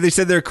 I think they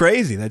said they're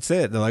crazy. That's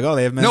it. They're like, oh,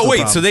 they have mental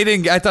problems. So they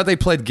didn't. I thought they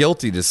pled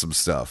guilty to some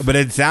stuff. But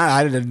it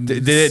sounded.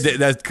 They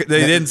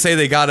didn't say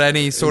they got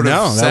any sort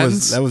of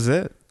sentence? That was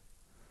it.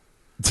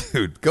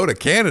 Dude, go to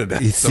Canada.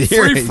 It's a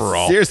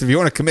free-for-all. Seriously, if you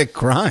want to commit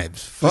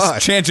crimes, fuck.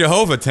 Just chant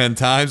Jehovah 10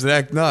 times and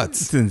act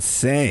nuts. It's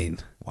insane.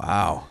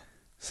 Wow.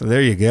 So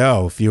there you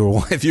go. If you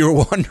were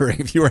wondering,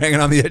 if you were hanging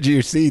on the edge of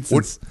your seats,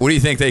 what do you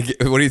think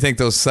what do you think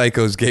those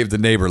psychos gave the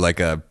neighbor, like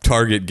a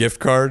Target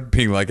gift card,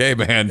 being like, "Hey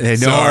man,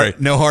 sorry,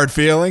 no hard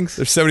feelings.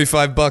 There's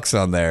 $75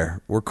 on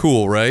there. We're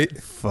cool, right?"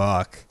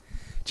 Fuck.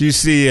 Do you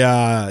see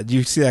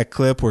that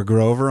clip where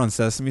Grover on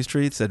Sesame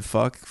Street said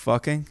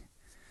fucking?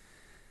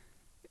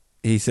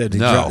 He said he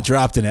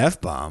dropped an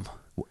F-bomb.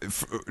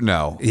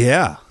 No.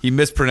 Yeah. He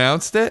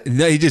mispronounced it?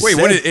 No, he just Wait,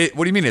 said,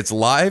 what do you mean? It's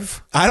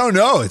live? I don't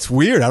know. It's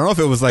weird. I don't know if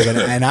it was like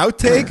an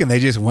outtake and they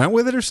just went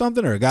with it or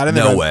something, or it got in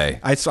there. No way.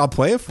 I'll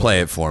play it for you.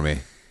 Play it for me.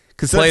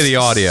 Play the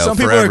audio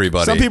for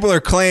everybody. Some people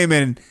are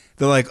claiming,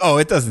 they're like, oh,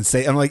 it doesn't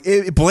say. I'm like,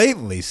 it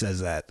blatantly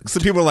says that.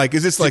 Some people are like,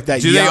 is this like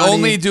that? Do they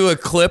only do a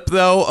clip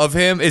though of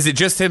him? Is it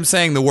just him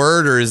saying the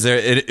word, or is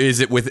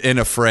it within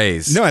a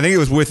phrase? No, I think it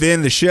was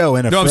within the show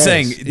in a phrase. No, I'm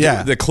saying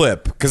the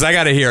clip, because I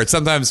got to hear it.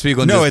 Sometimes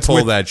people just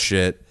pull that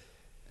shit.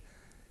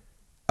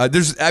 That's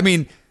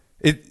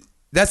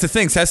the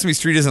thing. Sesame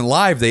Street isn't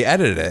live. They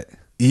edited it.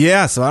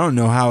 Yeah, so I don't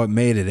know how it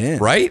made it in.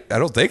 Right? I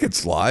don't think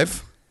it's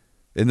live.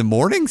 In the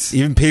mornings?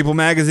 Even People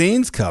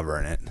Magazine's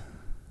covering it.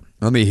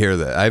 Let me hear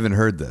that. I haven't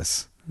heard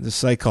this. There's a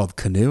site called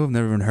Canoe. I've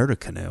never even heard of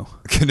Canoe.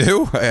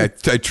 Canoe? I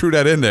threw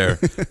that in there.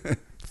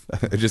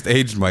 I just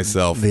aged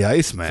myself. The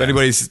Iceman. If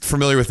anybody's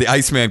familiar with the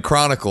Iceman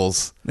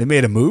Chronicles. They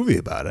made a movie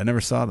about it. I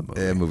never saw the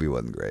movie. The movie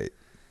wasn't great.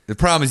 The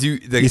problem is you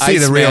see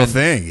the real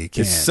thing. You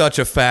can't. Is such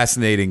a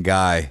fascinating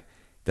guy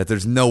that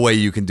there's no way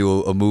you can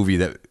do a movie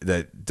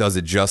that does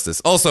it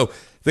justice. Also,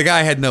 the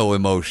guy had no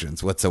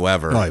emotions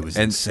whatsoever. Oh, he was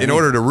insane. In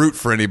order to root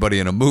for anybody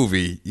in a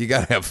movie, you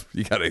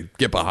gotta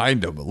get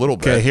behind him a little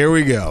bit. Okay, here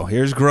we go.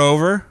 Here's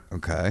Grover.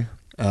 Okay.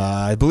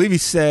 I believe he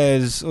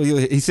says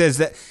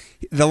that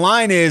the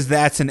line is,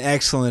 "That's an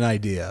excellent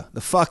idea."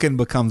 The fucking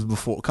comes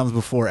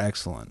before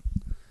excellent.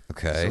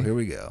 Okay. So here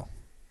we go.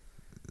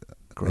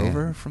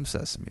 Grover from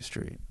Sesame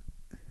Street.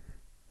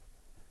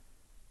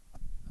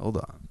 Hold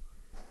on.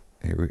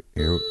 Move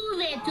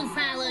it to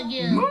follow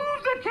you. Move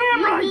the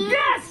camera.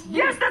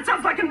 Yes, that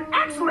sounds like an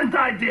excellent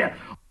idea.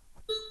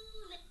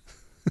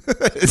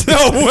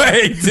 No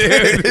way,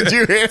 dude. Did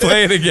you hear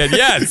Play it again.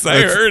 Yes,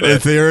 I heard it.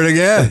 Let's hear it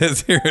again.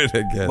 Let's hear it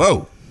again.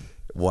 Whoa.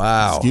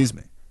 Wow. Excuse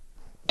me.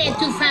 To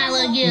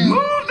follow you. Move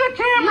the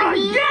camera.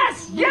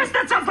 Yes,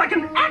 that sounds like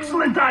an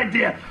excellent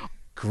idea.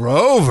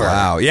 Grover.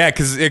 Wow. Yeah,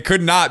 because it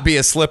could not be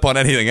a slip on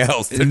anything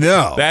else.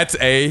 No. That's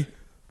a...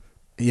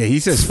 Yeah, he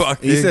says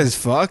fucking. He says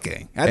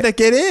fucking. How'd that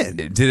get in?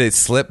 Did it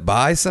slip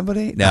by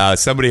somebody? No,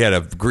 somebody had a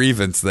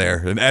grievance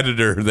there. An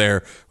editor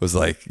there was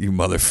like, you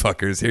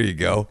motherfuckers, here you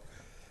go.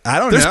 I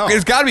don't know.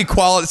 There's got to be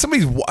quality.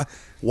 Somebody's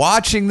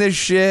watching this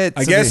shit.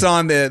 I guess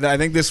I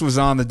think this was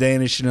on the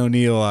Danish and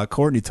O'Neill.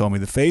 Courtney told me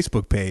the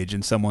Facebook page,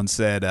 and someone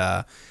said,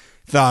 they're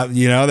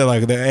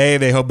like, hey,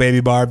 they hope Baby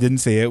Barb didn't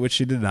see it, which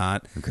she did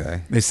not.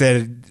 Okay. They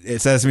said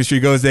Sesame Street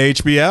goes to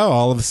HBO.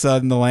 All of a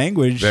sudden, the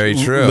language very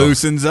true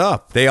loosens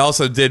up. They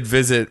also did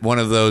visit one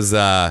of those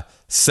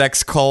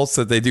sex cults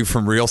that they do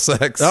from Real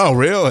Sex. Oh,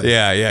 really?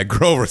 Yeah.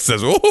 Grover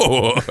says,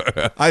 "Whoa!"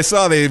 I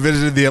saw they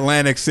visited the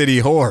Atlantic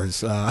City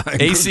whores.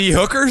 AC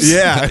hookers.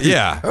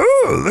 Yeah.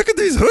 Oh, look at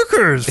these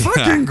hookers.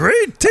 Fucking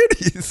great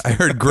titties. I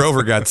heard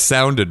Grover got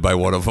sounded by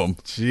one of them.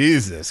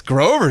 Jesus,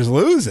 Grover's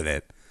losing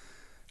it.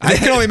 I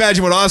can only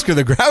imagine what Oscar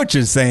the Grouch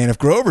is saying if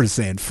Grover's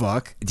saying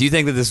fuck. Do you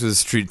think that this was a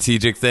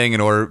strategic thing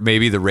in order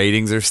maybe the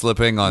ratings are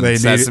slipping on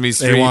Sesame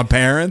Street? They want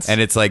parents.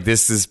 And it's like,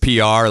 this is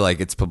PR, like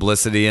it's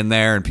publicity in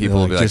there, and people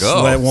will be like,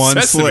 oh, let one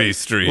Sesame slip.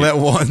 Street. Let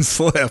one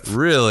slip.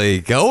 Really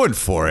going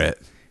for it.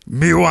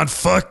 Me want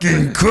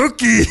fucking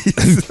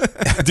cookies.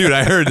 Dude,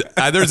 I heard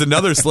there's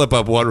another slip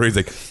up one where he's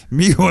like,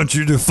 Me want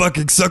you to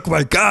fucking suck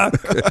my cock.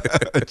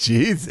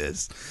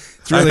 Jesus.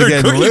 It's really I heard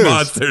getting Cookie loose.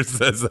 Monster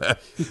says that.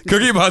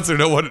 Cookie Monster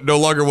no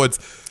longer wants.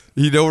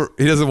 He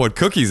doesn't want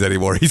cookies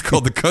anymore. He's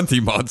called the Cunty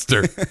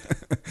Monster.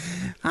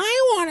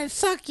 I want to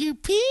suck your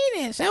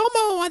penis.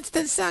 Elmo wants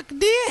to suck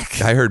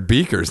dick. I heard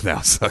Beaker's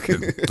now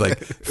sucking like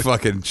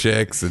fucking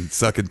chicks and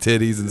sucking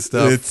titties and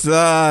stuff.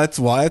 It's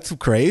why it's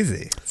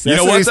crazy. You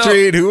know what, though?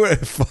 Street, who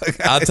would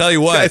fuck? I'll tell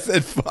you what. I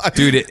said fuck.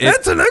 Dude,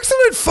 That's an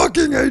excellent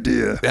fucking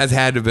idea. that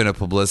had to have been a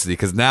publicity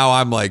because now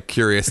I'm like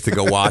curious to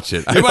go watch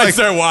it. I might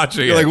start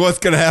watching You're it. like, what's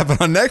going to happen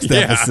on next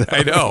episode?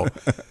 I know.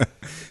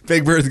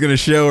 Big Bird's going to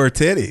show her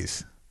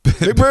titties.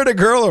 Big Bird, a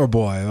girl or a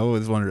boy? I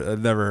always wondered.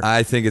 I've never.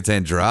 I think it's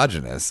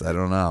androgynous. I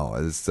don't know.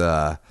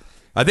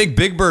 I think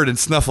Big Bird and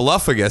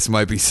Snuffleupagus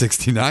might be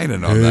 69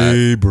 and on that.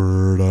 Hey,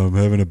 Bird, I'm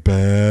having a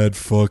bad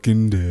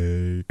fucking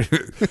day.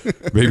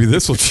 Maybe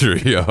this will cheer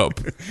you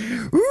up.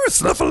 Ooh,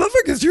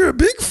 Snuffleupagus, you're a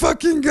big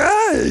fucking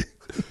guy.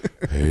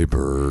 Hey,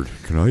 Bird,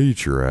 can I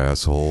eat your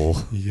asshole?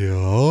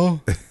 Yeah.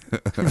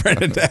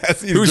 Brendan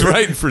Dassey. Who's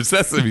writing for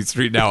Sesame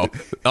Street now?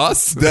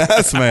 Us?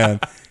 Das Man.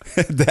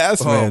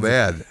 Das Man. Oh,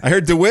 man. I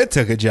heard DeWitt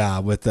took a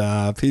job with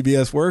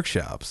PBS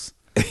Workshops.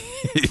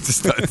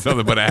 Just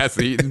nothing but ass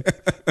eating.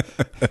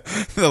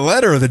 The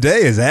letter of the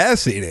day is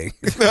ass eating.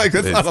 Like,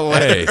 that's not a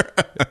letter.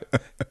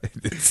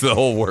 It's the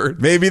whole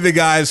word. Maybe the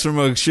guys from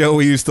a show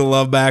we used to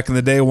love back in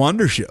the day,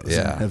 Wonder Shows,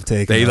 Yeah. have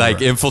taken They over.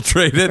 like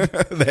infiltrated.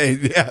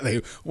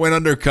 They went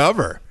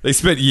undercover. They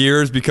spent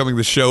years becoming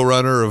the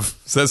showrunner of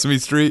Sesame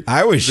Street.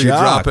 I was They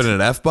shocked. dropping an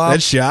F-bomb.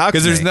 That shocked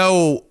because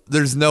me.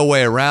 there's no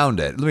way around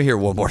it. Let me hear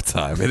it one more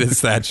time. It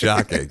is that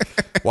shocking.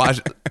 Watch.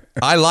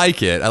 I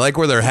like it. I like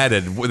where they're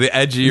headed with the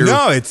edgier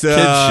It's kids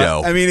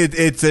show. I mean,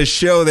 it's a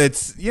show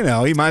that's, you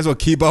might as well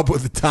keep up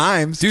with the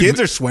times. Dude,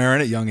 Kids are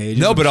swearing at young ages.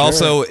 No, I'm but sure.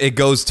 also it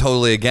goes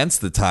totally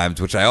against the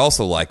times, which I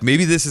also like.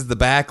 Maybe this is the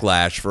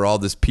backlash for all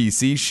this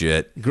PC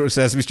shit.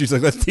 Sesame Street's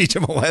like, let's teach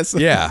them a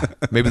lesson. Yeah.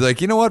 Maybe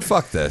like, you know what?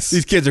 Fuck this.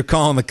 These kids are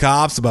calling the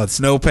cops about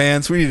snow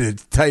pants. We need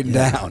to tighten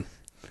down.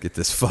 Get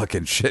this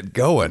fucking shit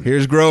going.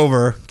 Here's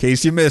Grover, in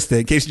case you missed it.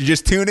 In case you're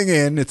just tuning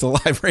in, it's a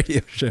live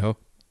radio show.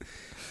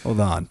 Hold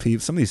on.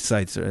 Some of these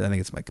sites are, I think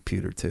it's my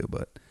computer too,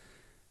 but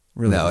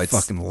really No, it's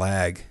fucking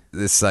lag.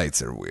 These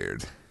sites are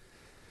weird.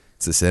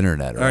 It's this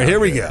internet. All right, here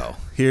we go.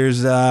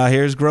 Here's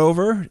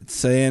Grover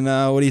saying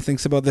what he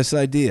thinks about this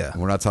idea.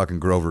 We're not talking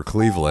Grover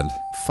Cleveland.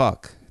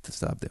 Fuck. To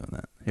stop doing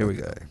that. Here we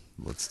go.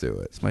 Let's do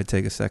it. This might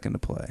take a second to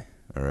play.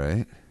 All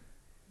right.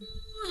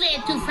 Move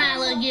it to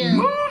follow you.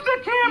 Move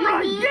the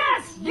camera.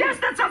 Yes,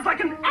 that sounds like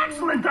an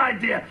excellent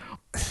idea.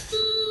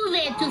 Move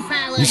it to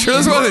follow You sure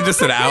this wasn't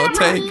just an Camera.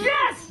 outtake?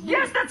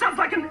 Yes, that sounds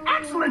like an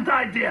excellent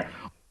idea.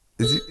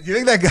 Do you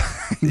think that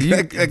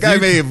guy that guy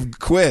may have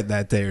quit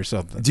that day or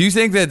something? Do you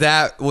think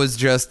that was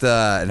just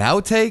an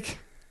outtake?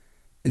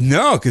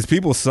 No, because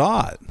people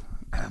saw it.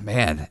 Oh,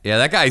 man, yeah,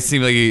 that guy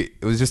seemed like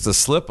it was just a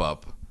slip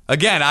up.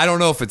 Again, I don't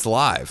know if it's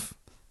live,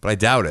 but I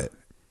doubt it.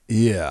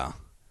 Yeah.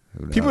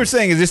 People are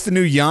saying, is this the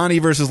new Yanni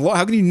versus Law?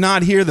 How can you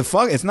not hear the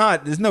fuck? It's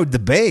not. There's no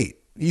debate.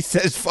 He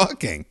says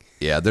fucking.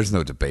 Yeah, there's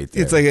no debate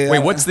there. It's like wait,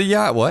 what's the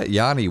what?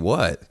 Yanni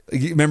what?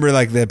 You remember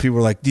like that people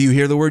were like, do you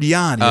hear the word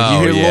Yanni? Or do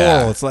Oh, you hear yeah.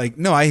 Lowell? It's like,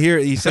 no, I hear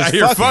it. He says I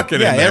hear fucking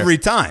in Yeah, there. every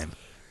time.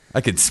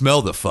 I can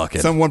smell the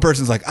fucking. One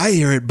person's like, I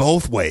hear it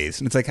both ways.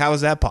 And it's like, how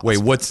is that possible? Wait,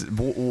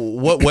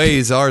 what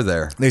ways are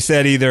there? They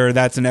said either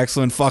that's an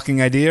excellent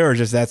fucking idea or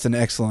just that's an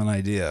excellent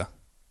idea.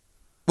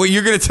 Wait,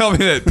 you're going to tell me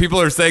that people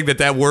are saying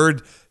that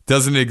word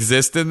doesn't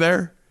exist in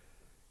there?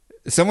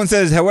 Someone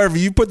says, however,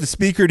 you put the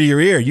speaker to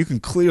your ear, you can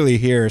clearly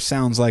hear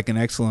sounds like an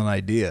excellent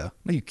idea.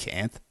 No, you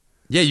can't.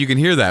 Yeah, you can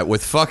hear that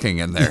with fucking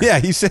in there. Yeah,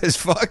 he says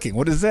fucking.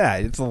 What is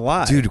that? It's a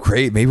lie. Dude,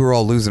 great. Maybe we're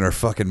all losing our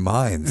fucking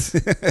minds.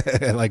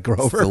 Like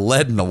Grover. It's the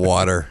lead in the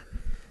water.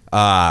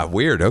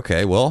 Weird.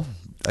 Okay, well,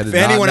 I did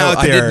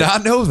I did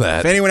not know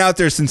that. If anyone out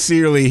there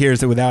sincerely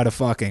hears it without a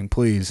fucking,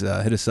 please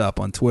hit us up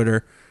on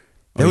Twitter.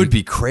 That would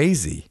be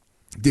crazy.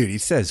 Dude, he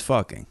says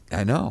fucking.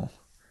 I know.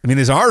 I mean,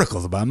 there's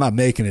articles about it. I'm not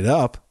making it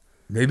up.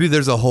 Maybe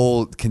there's a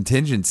whole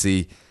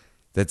contingency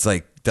that's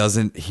like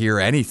doesn't hear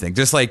anything.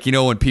 Just like,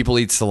 when people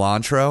eat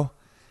cilantro,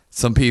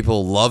 some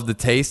people love the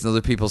taste and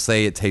other people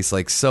say it tastes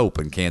like soap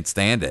and can't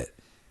stand it.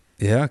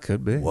 Yeah, it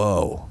could be.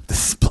 Whoa,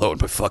 this is blowing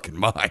my fucking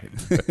mind.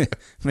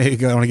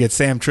 Maybe I want to get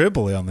Sam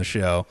Tripoli on the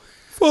show.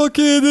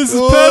 Fucking, this is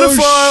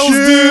pedophiles,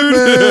 shit,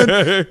 dude.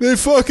 Man. They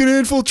fucking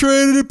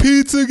infiltrated a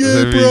pizza game,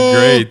 That'd be bro.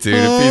 great, dude.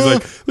 If he's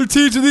like, they're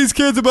teaching these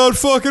kids about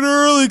fucking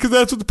early because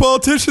that's what the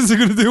politicians are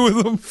going to do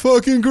with them.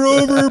 Fucking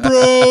Grover,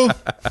 bro.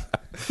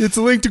 It's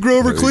a link to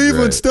Grover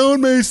Cleveland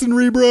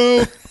stonemasonry,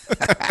 bro.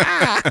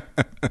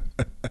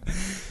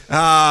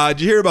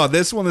 Did you hear about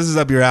this one? This is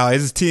up your alley.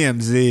 This is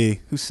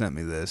TMZ. Who sent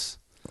me this?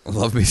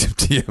 Love me some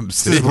TMZ.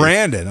 This is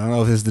Brandon. I don't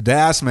know if it's the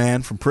Das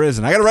Man from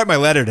prison. I got to write my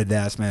letter to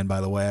Das Man,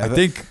 by the way. I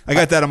think I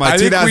got that on my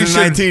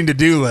 2019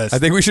 to-do list. I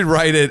think we should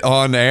write it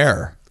on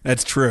air.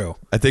 That's true.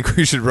 I think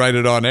we should write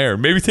it on air.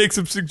 Maybe take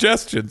some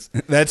suggestions.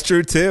 That's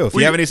true, too. If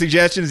you have any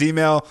suggestions,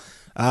 email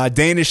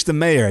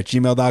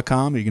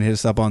danishthemayor@gmail.com. You can hit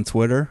us up on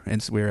Twitter.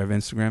 And we have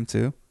Instagram,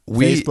 too.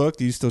 Facebook.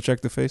 Do you still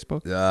check the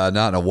Facebook?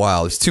 Not in a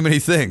while. There's too many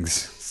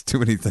things. It's too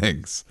many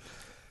things.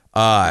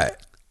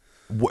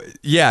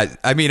 Yeah,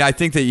 I mean, I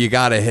think that you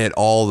got to hit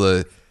all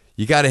the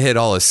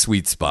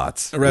sweet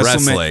spots.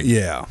 Wrestling.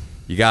 Yeah.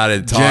 You got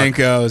to talk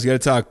Jankos. You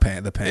got to talk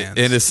the pants.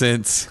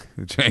 Innocence.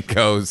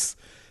 Jankos.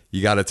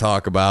 You got to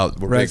talk about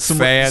we're big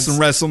fans. Some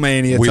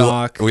WrestleMania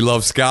talk. We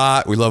love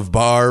Scott. We love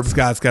Barb.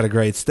 Scott's got a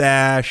great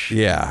stash.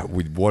 Yeah,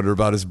 we wonder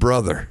about his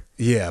brother.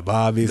 Yeah,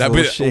 Bobby's a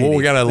little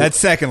shady. That's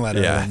second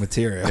letter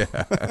material.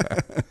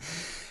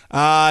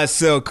 Yeah.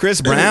 So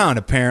Chris Brown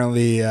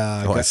apparently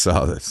I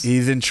saw this.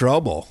 He's in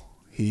trouble.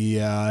 He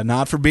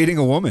not for beating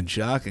a woman,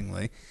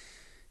 shockingly.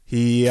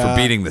 For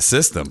beating the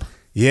system.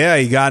 Yeah,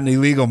 he got an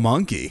illegal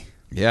monkey.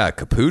 Yeah,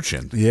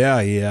 capuchin.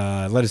 Yeah, he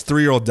let his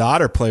 3-year-old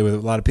daughter play with it.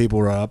 A lot of people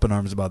were up in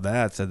arms about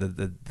that. Said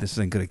that this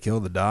thing could have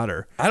killed the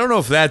daughter. I don't know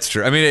if that's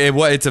true. I mean,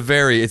 it's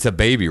a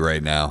baby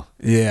right now.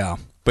 Yeah.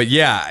 But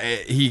yeah,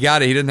 he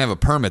got it. He didn't have a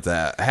permit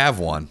to have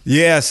one.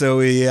 Yeah, so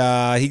he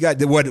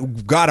got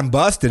what got him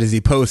busted is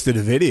he posted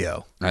a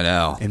video. I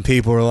know, and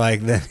people were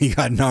like, then he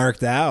got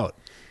narked out.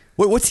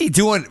 What's he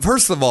doing?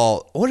 First of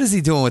all, what is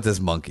he doing with this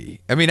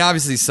monkey? I mean,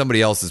 obviously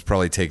somebody else is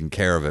probably taking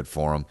care of it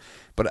for him,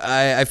 but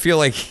I feel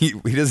like he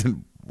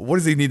doesn't. What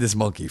does he need this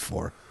monkey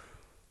for?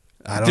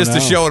 I don't Just know.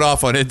 to show it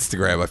off on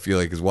Instagram, I feel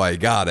like is why he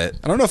got it.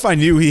 I don't know if I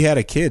knew he had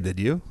a kid. Did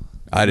you?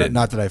 I didn't.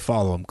 Not that I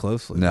follow him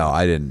closely. No,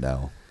 I didn't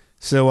know.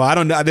 So I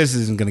don't know. This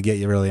isn't going to get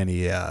you really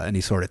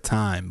any sort of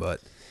time,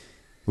 but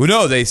well,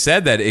 no, they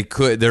said that it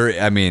could.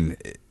 There, I mean,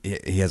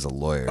 he has a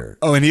lawyer.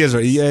 Oh, and he has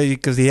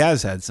because he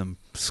has had some.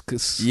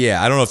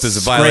 Yeah, I don't know if there's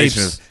a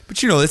violation of, but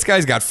this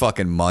guy's got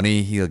fucking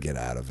money. He'll get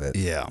out of it.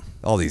 Yeah,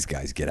 all these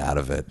guys get out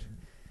of it.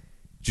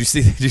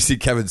 Did you see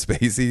Kevin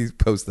Spacey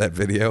post that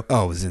video?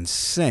 Oh, it was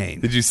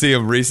insane. Did you see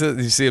him recent?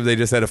 Did you see him? They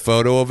just had a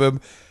photo of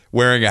him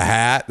wearing a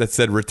hat that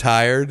said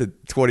retired in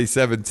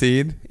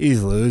 2017.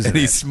 He's losing and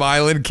he's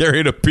smiling,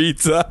 carrying a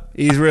pizza.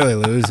 He's really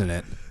losing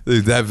it.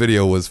 Dude, that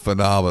video was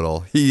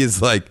phenomenal. He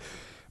is like,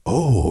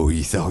 oh,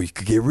 you thought you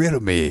could get rid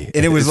of me.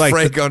 And it was like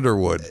Frank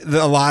Underwood.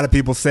 A lot of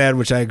people said,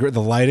 which I agree,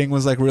 the lighting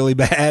was like really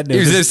bad. He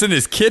was just in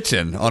his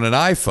kitchen on an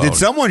iPhone. Did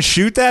someone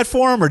shoot that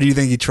for him, or do you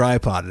think he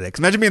tripoded it? 'Cause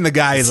imagine being the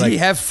guy. Does he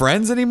have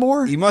friends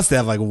anymore? He must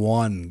have like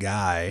one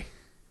guy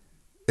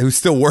who's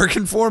still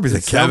working for him. He's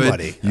like,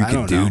 somebody. Kevin, you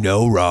can do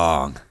no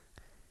wrong.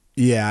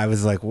 Yeah, I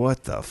was like,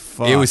 what the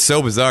fuck? It was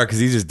so bizarre because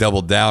he just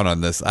doubled down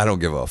on this. I don't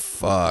give a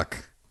fuck.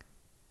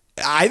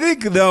 I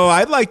think, though,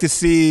 I'd like to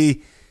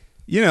see,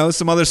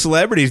 some other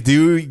celebrities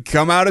do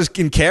come out as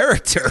in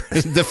character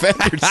and defend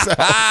yourself.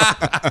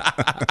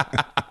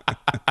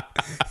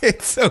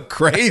 It's so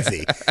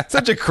crazy.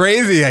 Such a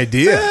crazy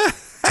idea.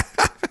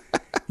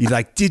 You're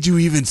like, did you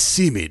even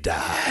see me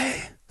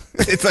die?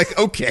 It's like,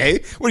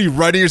 okay, what are you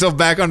writing yourself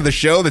back onto the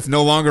show that's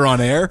no longer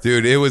on air?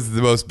 Dude, it was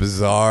the most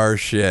bizarre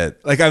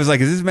shit. Like, I was like,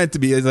 is this meant to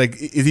be,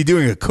 is he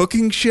doing a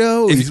cooking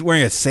show? He's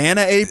wearing a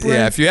Santa apron?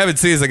 Yeah, if you haven't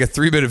seen it, it's like a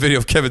 3-minute video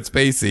of Kevin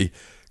Spacey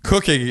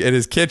cooking in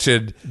his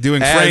kitchen.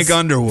 Doing Frank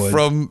Underwood.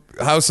 From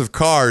House of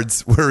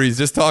Cards, where he's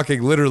just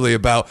talking literally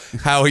about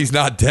how he's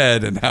not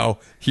dead and how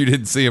you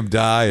didn't see him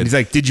die. And he's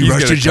like, did you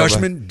rush to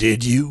judgment?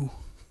 Did you?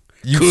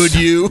 Could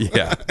you?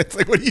 Yeah. It's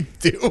like, what are you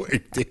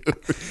doing,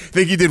 dude?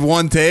 Think you did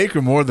one take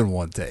or more than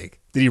one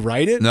take? Did he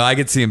write it? No, I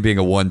could see him being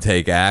a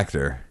one-take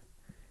actor.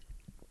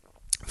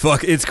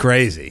 Fuck, it's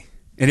crazy.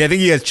 And I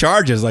think he has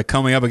charges like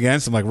coming up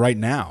against him like right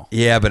now.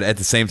 Yeah, but at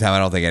the same time, I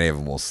don't think any of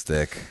them will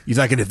stick. He's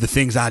like, and if the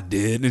things I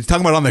did, and he's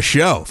talking about on the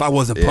show, if I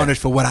wasn't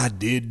punished for what I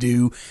did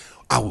do,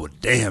 I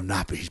would damn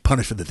not be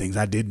punished for the things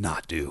I did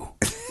not do.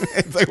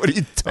 It's like, what are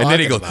you talking about? And then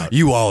he goes,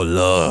 you all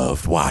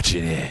loved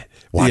watching it.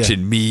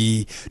 Watching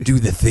me do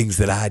the things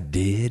that I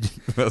did.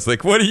 I was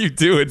like, what are you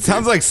doing?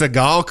 Sounds like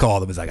Seagal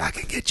called him. He's like, I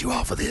can get you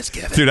off of this,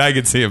 Kevin. Dude, I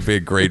can see them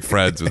being great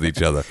friends with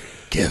each other.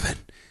 Kevin,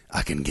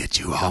 I can get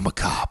you off. I'm a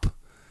cop.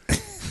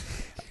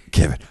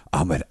 Kevin,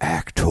 I'm an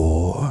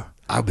actor.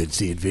 I've been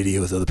seeing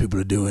videos other people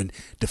are doing,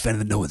 defending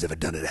that no one's ever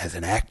done it as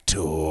an actor.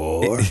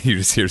 You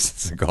just hear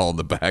Seagal in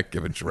the back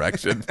giving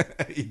direction.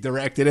 He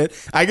directed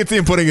it. I could see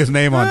him putting his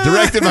name on.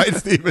 Directed by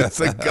Steven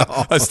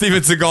Seagal. A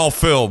Steven Seagal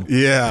film.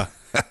 Yeah.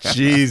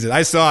 Jesus.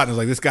 I saw it and I was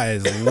like, this guy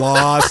has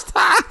lost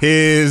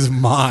his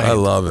mind. I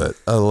love it.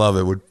 I love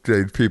it when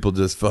people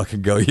just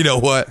fucking go, you know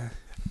what?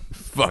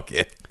 Fuck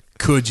it.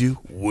 Could you?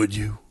 Would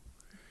you?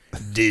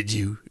 Did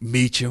you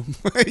meet him?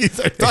 He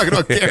started talking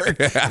about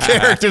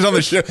characters on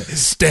the show.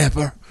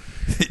 Stamper.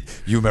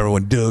 You remember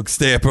when Doug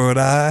Stamper and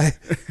I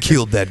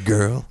killed that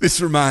girl?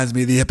 This reminds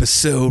me of the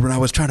episode when I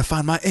was trying to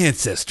find my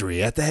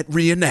ancestry at that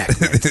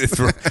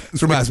reenactment.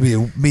 This reminds me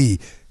of me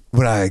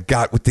when I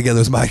got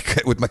together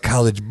with my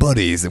college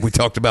buddies and we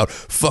talked about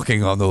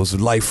fucking on those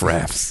life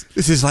rafts.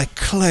 This is like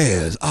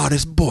Claire's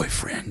artist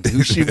boyfriend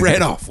who she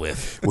ran off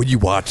with. When you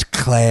watch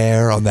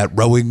Claire on that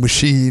rowing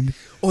machine.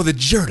 Or the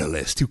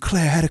journalist who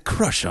Claire had a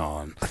crush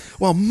on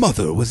while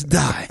Mother was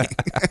dying.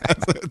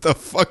 What the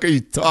fuck are you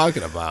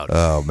talking about?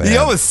 Oh, man. He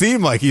almost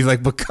seemed like he's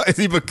like, is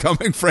he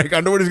becoming Frank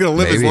Underwood? He's going to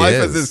live his life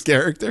as this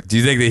character? Do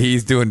you think that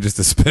he's doing just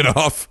a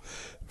spin-off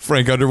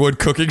Frank Underwood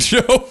cooking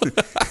show?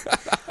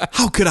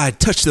 How could I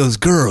touch those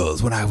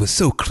girls when I was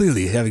so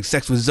clearly having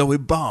sex with Zoe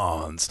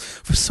Barnes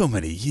for so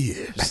many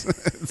years?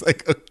 It's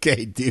like,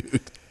 okay,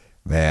 dude.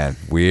 Man,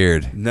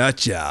 weird. Nut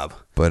job.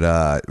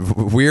 But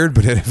weird,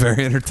 but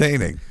very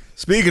entertaining.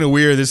 Speaking of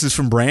weird, this is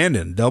from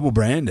Brandon, double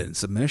Brandon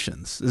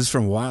submissions. This is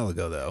from a while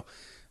ago, though.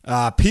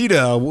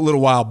 PETA, a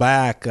little while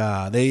back,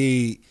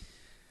 they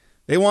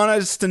want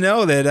us to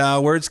know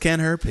that words can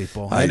hurt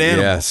people.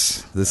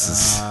 Yes, this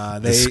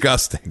is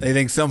disgusting. They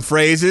think some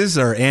phrases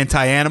are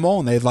anti-animal,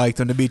 and they'd like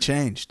them to be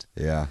changed.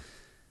 Yeah.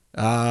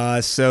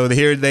 So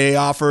here they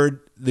offered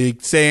the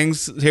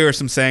sayings. Here are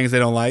some sayings they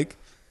don't like.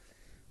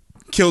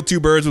 Kill two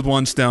birds with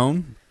one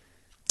stone.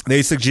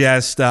 They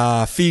suggest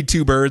feed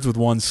two birds with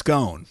one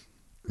scone.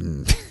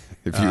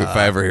 If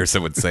I ever hear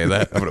someone say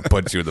that, I'm gonna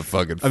punch you in the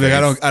fucking face. I mean,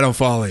 I don't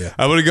follow you.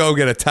 I'm gonna go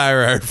get a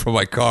tire iron from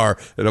my car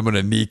and I'm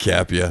gonna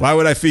kneecap you. Why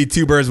would I feed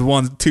two birds with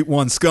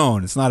one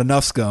scone? It's not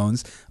enough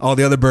scones. All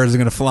the other birds are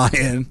gonna fly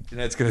in. And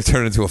that's gonna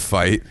turn into a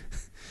fight.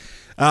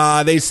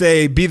 They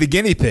say be the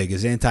guinea pig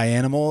is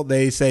anti-animal.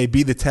 They say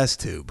be the test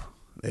tube.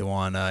 They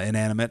want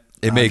inanimate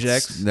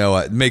objects.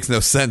 It makes no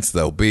sense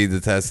though. Be the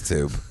test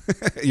tube.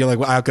 You're like,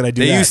 well, how could I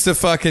do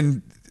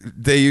that?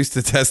 They used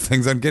to test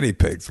things on guinea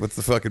pigs. What's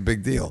the fucking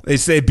big deal? They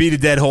say beat a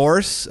dead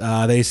horse.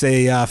 They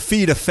say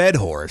feed a fed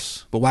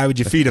horse. But why would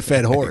you feed a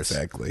fed horse?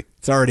 Exactly.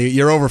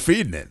 You're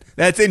overfeeding it.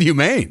 That's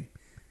inhumane.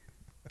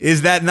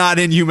 Is that not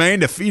inhumane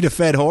to feed a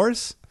fed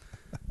horse?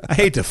 I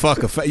hate to fuck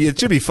it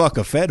should be fuck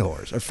a fed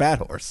horse or fat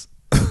horse.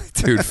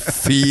 Dude,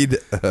 feed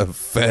a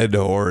fed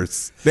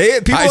horse.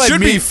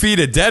 Be feed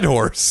a dead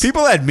horse.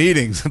 People had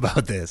meetings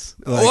about this.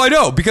 Well, I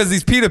know, because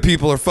these PETA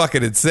people are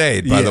fucking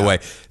insane, by the way.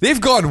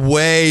 They've gone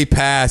way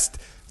past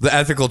the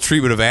ethical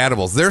treatment of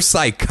animals. They're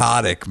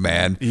psychotic,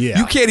 man. Yeah.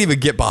 You can't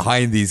even get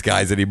behind these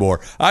guys anymore.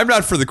 I'm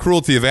not for the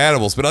cruelty of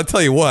animals, but I'll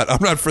tell you what,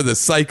 I'm not for the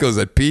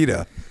psychos at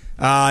PETA.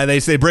 They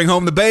say bring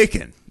home the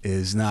bacon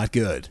is not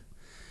good.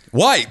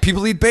 Why?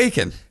 People eat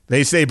bacon.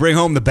 They say bring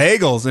home the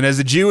bagels, and as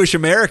a Jewish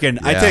American,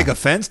 I take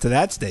offense to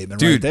that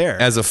statement right there.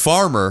 As a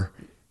farmer,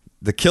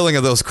 the killing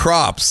of those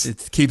crops,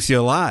 it keeps you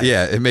alive.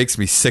 Yeah, it makes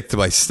me sick to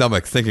my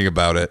stomach thinking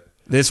about it.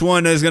 This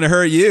one is going to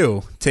hurt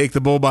you. Take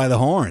the bull by the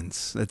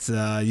horns. That's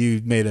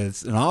you made an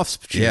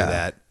offshoot of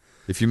that.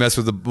 If you mess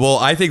with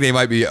I think they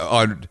might be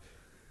on.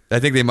 I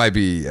think they might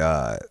be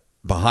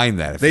behind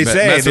that. If they you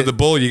say mess with the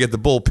bull, you get the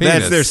bull penis.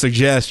 That's their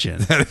suggestion.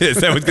 That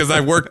was because I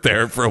worked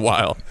there for a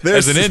while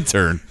as an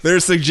intern. Their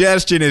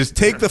suggestion is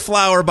take the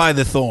flower by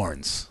the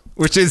thorns,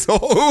 which is who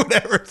would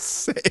ever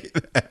say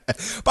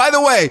that? By the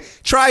way,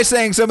 try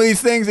saying some of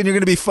these things and you're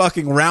going to be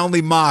fucking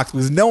roundly mocked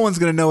because no one's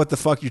going to know what the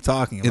fuck you're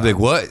talking about. You're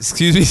like, what?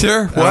 Excuse me,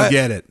 sir? What? I don't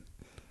get it.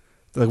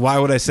 Like, why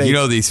would I say? You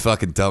know, these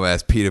fucking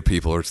dumbass PETA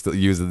people are still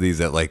using these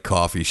at like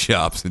coffee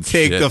shops and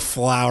take shit. the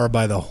flower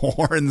by the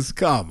horns.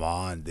 Come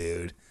on,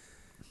 dude.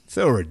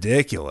 So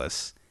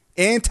ridiculous.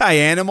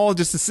 Anti-animal,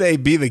 just to say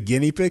be the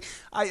guinea pig.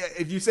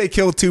 If you say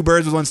kill two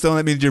birds with one stone,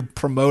 that means you're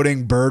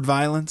promoting bird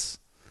violence.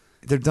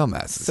 They're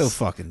dumbasses. So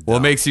fucking dumb. Well,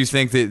 it makes you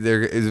think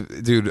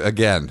that dude,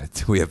 again,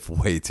 we have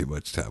way too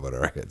much time on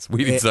our hands.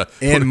 We need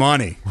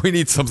money. We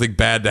need something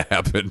bad to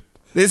happen.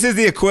 This is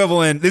the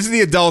equivalent. This is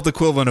the adult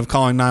equivalent of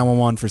calling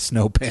 911 for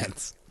snow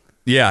pants.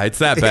 Yeah, it's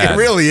that bad. It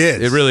really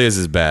is. It really is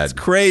as bad. It's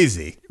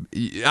crazy.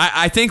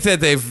 I think that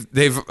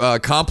they've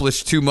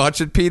accomplished too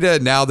much at PETA.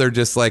 Now they're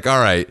just like, all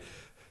right.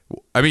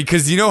 I mean,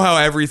 because you know how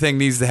everything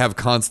needs to have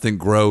constant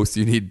growth.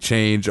 You need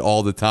change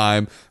all the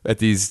time at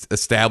these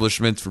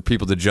establishments for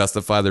people to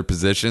justify their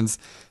positions.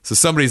 So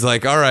somebody's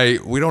like, all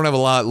right, we don't have a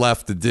lot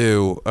left to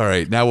do. All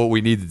right, now what we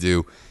need to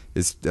do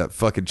is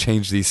fucking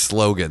change these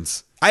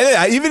slogans.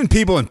 I even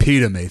people in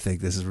PETA may think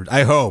this is.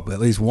 I hope at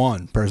least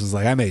one person's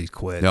like, I may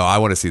quit. No, I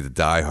want to see the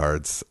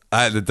diehards.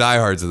 The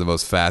diehards are the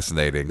most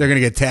fascinating. They're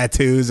gonna get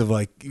tattoos of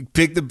like,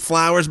 pick the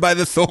flowers by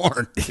the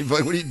thorn.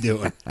 Like, what are you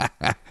doing?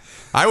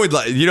 I would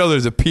like,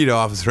 there's a PETA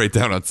office right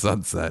down on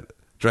Sunset.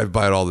 Drive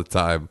by it all the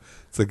time.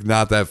 It's like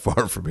not that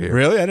far from here.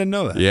 Really? I didn't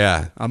know that.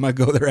 Yeah, I might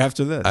go there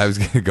after this. I was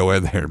gonna go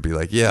in there and be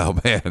like, yeah, oh,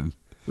 man.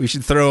 We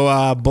should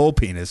throw bull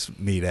penis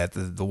meat at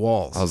the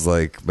walls. I was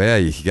like,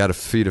 man, you got to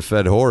feed a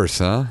fed horse,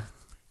 huh?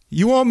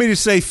 You want me to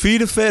say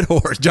feed a fed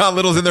horse? John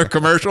Little's in their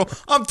commercial.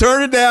 I'm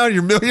turning down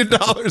your $1 million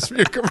for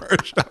your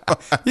commercial.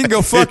 You can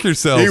go fuck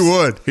yourself. He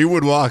would. He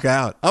would walk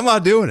out. I'm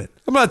not doing it.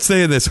 I'm not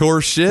saying this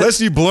horse shit.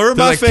 Unless you blur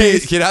my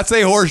face. Cannot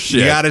say horse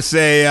shit. You got to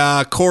say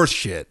coarse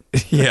shit.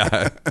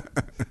 Yeah.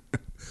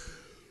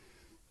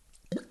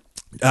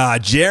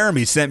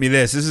 Jeremy sent me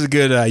this. This is a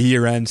good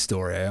year-end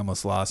story. I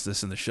almost lost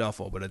this in the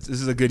shuffle, but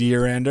this is a good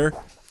year-ender.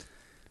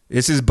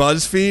 This is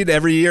BuzzFeed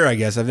every year, I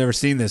guess. I've never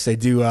seen this. They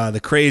do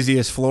the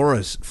craziest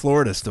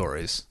Florida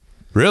stories.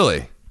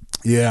 Really?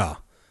 Yeah.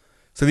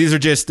 So these are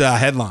just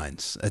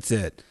headlines. That's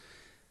it.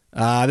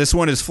 This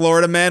one is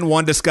Florida man,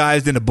 one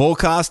disguised in a bull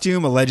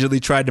costume, allegedly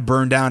tried to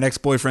burn down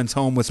ex-boyfriend's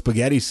home with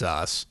spaghetti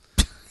sauce.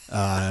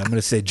 I'm going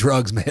to say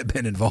drugs may have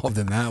been involved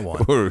in that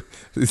one.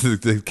 This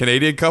is the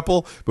Canadian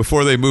couple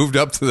before they moved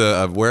up to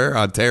the, where?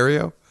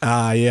 Ontario?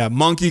 Yeah.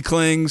 Monkey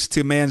clings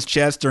to man's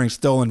chest during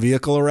stolen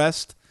vehicle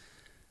arrest.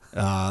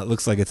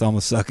 Looks like it's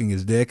almost sucking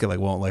his dick and like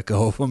won't let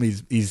go of him.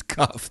 He's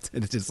cuffed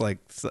and it's just like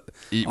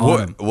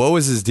what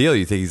was his deal?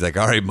 You think he's like,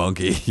 all right,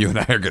 monkey, you and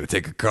I are going to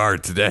take a car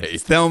today.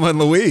 Thelma and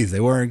Louise, they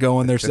weren't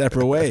going their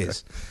separate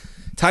ways.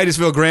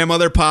 Titusville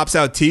grandmother pops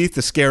out teeth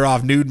to scare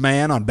off nude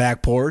man on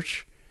back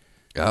porch.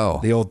 Oh,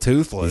 the old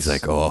toothless. He's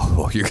like,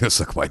 oh, you're gonna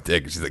suck my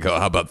dick. She's like, oh,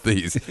 how about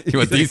these? You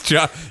want these?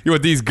 You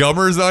want these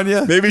gummers on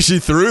you? Maybe she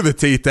threw the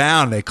teeth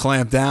down. They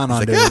clamped down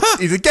on it.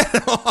 He's like, get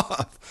it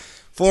off.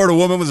 Florida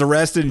woman was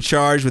arrested and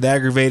charged with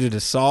aggravated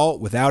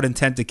assault without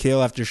intent to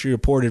kill after she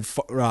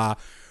reportedly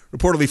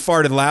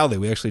farted loudly.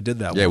 We actually did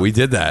that one. Yeah, we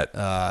did that.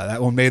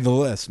 That one made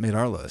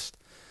our list.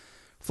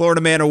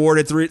 Florida man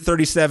awarded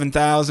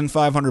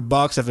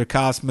 $37,500 after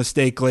cops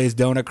mistake glazed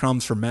donut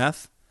crumbs for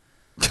meth.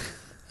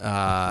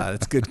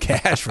 That's good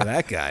cash for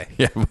that guy.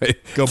 Yeah, but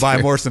go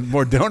buy more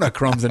donut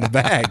crumbs in a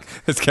bag.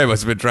 This guy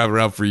must have been driving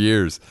around for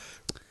years.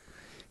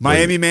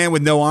 Miami man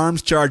with no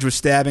arms charged with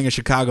stabbing a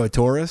Chicago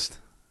tourist.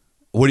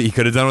 What he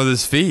could have done with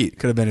his feet?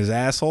 Could have been his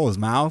asshole, his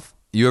mouth.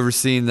 You ever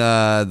seen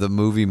the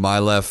movie My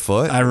Left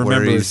Foot? I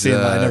remember seeing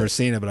it. I've never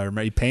seen it, but I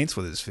remember he paints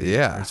with his feet.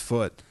 Yeah, his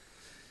foot.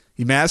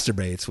 He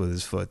masturbates with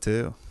his foot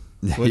too.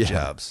 Foot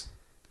jobs.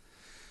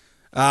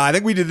 I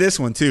think we did this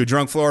one too.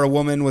 Drunk Florida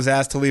woman was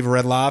asked to leave a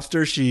Red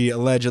Lobster. She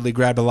allegedly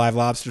grabbed a live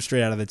lobster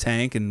straight out of the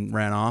tank and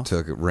ran off.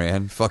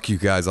 Ran. Fuck you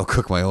guys. I'll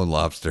cook my own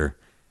lobster.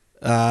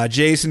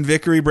 Jason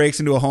Vickery breaks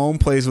into a home,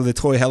 plays with a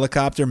toy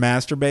helicopter,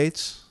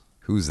 masturbates.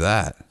 Who's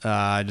that?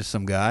 Just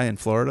some guy in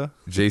Florida.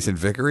 Jason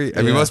Vickery? I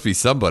mean, he must be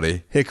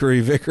somebody. Hickory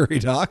Vickery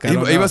Doc. He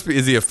must be.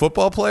 Is he a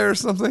football player or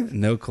something?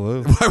 No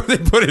clue. Why would they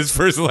put his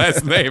first and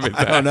last name in that?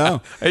 I don't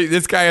know. Hey,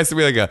 this guy has to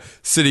be like a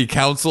city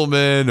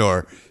councilman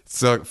or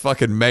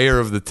fucking mayor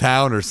of the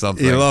town or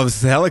something. He loves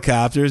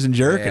helicopters and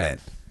jerking it.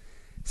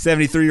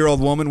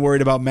 73-year-old woman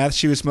worried about meth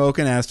she was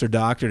smoking asked her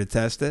doctor to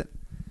test it.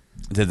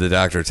 Did the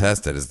doctor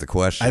test it is the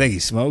question. I think he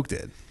smoked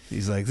it.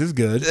 He's like, this is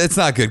good. It's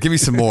not good. Give me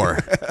some more.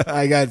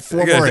 I got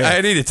four more.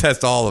 I need to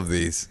test all of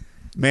these.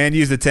 Man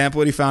used a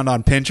template he found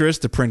on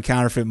Pinterest to print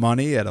counterfeit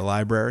money at a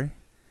library.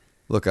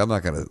 Look, I'm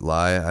not going to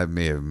lie. I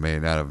may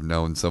not have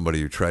known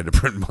somebody who tried to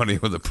print money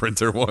with a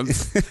printer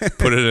once.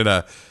 Put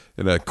it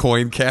in a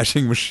coin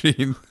cashing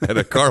machine at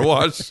a car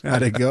wash.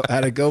 How'd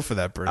it go for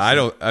that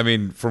person? I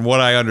mean, from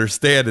what I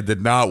understand, it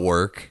did not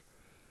work.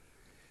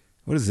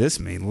 What does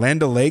this mean?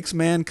 Land O'Lakes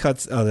man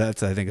cuts. Oh,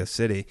 that's I think a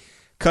city.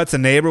 Cuts a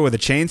neighbor with a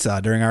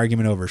chainsaw during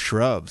argument over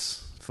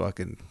shrubs.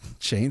 Fucking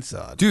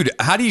chainsaw. Dude,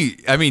 how do you...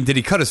 I mean, did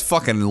he cut his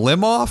fucking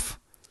limb off?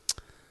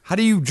 How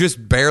do you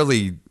just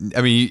barely...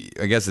 I mean,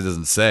 I guess it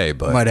doesn't say,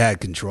 but... Might have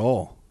had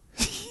control.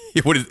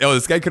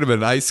 This guy could have been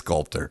an ice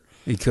sculptor.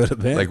 He could have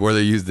been. Like where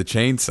they used the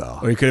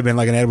chainsaw. Or he could have been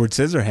like an Edward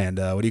Scissorhand.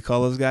 What do you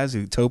call those guys?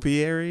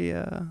 Topiary?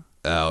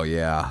 Oh,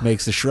 yeah.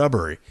 Makes the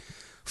shrubbery.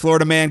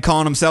 Florida man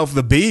calling himself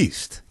the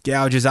Beast.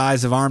 Gouges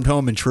eyes of armed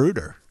home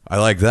intruder. I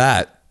like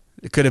that.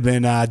 It could have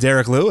been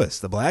Derek Lewis,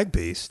 the Black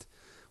Beast.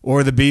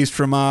 Or the Beast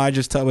from, I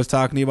just was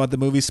talking to you about the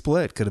movie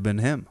Split. Could have been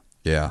him.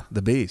 Yeah.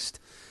 The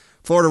Beast.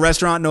 Florida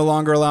restaurant no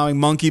longer allowing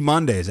Monkey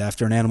Mondays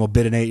after an animal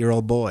bit an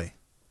 8-year-old boy.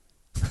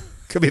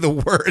 Could be the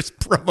worst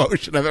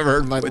promotion I've ever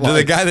heard in my life.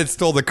 The guy that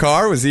stole the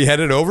car, was he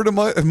headed over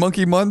to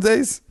Monkey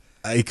Mondays?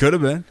 He could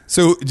have been.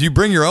 So, do you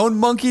bring your own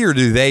monkey, or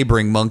do they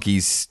bring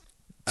monkeys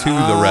to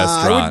the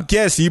restaurant? I would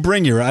guess you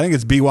bring your. I think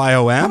it's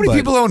BYOM. How many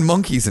people own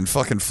monkeys in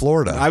fucking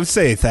Florida? I would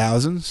say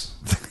thousands.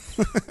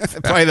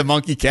 Probably the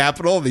monkey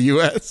capital of the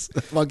U.S.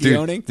 Monkey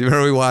owning. Do you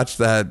remember we watched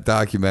that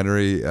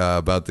documentary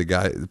about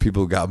the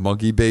people who got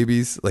monkey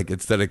babies, like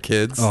instead of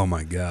kids? Oh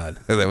my god,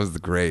 that was the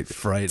great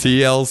frightening.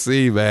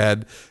 TLC,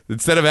 man.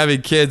 Instead of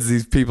having kids,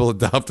 these people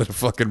adopted a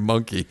fucking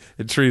monkey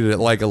and treated it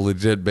like a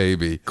legit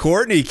baby.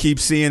 Courtney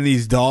keeps seeing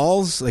these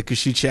dolls, like, because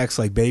she checks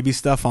like baby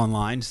stuff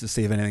online just to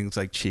see if anything's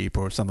like cheap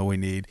or something we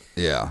need.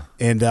 Yeah,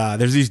 and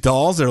there's these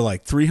dolls that are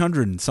like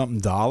 $300 and something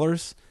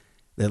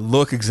that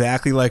look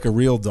exactly like a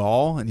real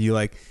doll, and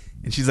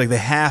she's like, they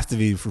have to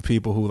be for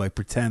people who like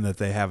pretend that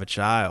they have a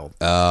child.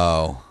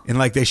 Oh, and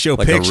like they show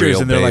like pictures,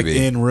 and they're baby.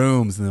 like in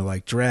rooms, and they're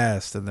like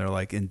dressed, and they're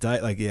like in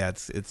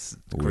it's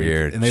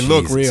weird, and they Jesus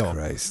look real.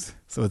 Christ.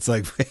 So it's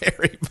like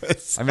very.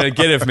 I mean, I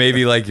get if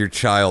maybe like your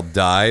child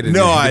died.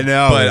 No, I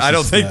know, but I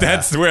don't think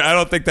that's where. I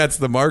don't think that's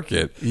the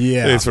market.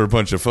 Yeah, it's for a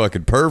bunch of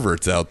fucking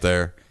perverts out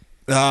there.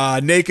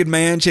 Naked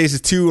man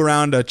chases two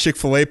around a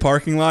Chick-fil-A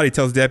parking lot. He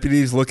tells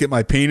deputies, "Look at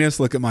my penis,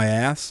 look at my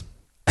ass."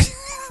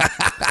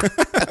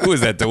 Who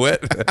is that,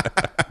 DeWitt?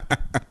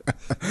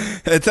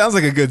 It sounds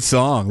like a good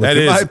song. Look That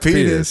at is my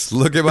penis.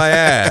 Look at my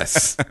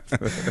ass.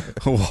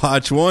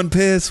 Watch one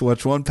piss,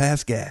 watch one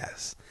pass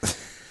gas.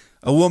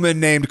 A woman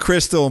named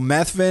Crystal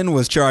Methvin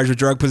was charged with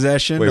drug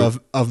possession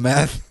of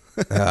meth.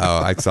 Oh,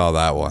 I saw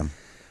that one.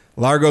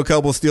 Largo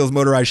couple steals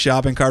motorized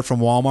shopping cart from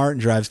Walmart and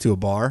drives to a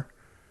bar,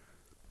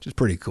 which is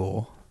pretty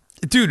cool.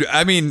 Dude,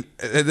 I mean,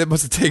 that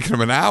must have taken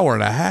him an hour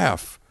and a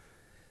half.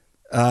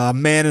 A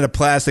man in a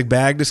plastic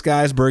bag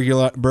disguise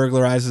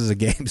burglarizes a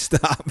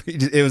GameStop.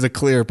 It was a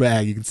clear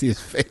bag. You can see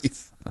his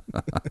face.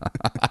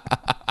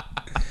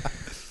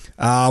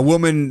 A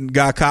woman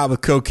got caught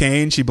with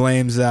cocaine. She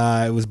blames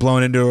it was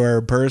blown into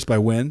her purse by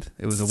wind.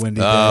 It was a windy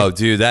day. Oh,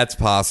 dude, that's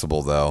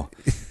possible, though.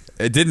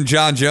 Didn't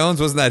John Jones,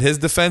 wasn't that his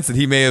defense, that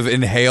he may have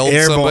inhaled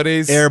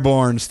somebody's?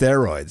 Airborne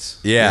steroids.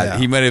 Yeah,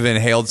 he might have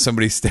inhaled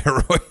somebody's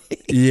steroid.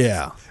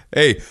 Yeah.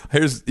 Hey,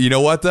 you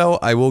know what, though?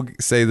 I will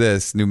say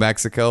this. New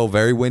Mexico,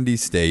 very windy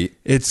state.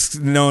 It's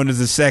known as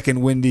the second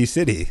windy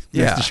city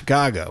next to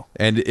Chicago.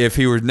 And if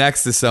he were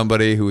next to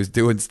somebody who was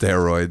doing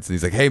steroids, and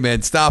he's like, hey,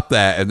 man, stop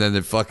that. And then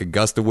the fucking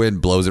gust of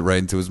wind blows it right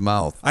into his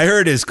mouth. I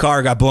heard his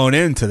car got blown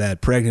into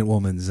that pregnant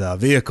woman's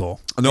vehicle.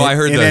 No, I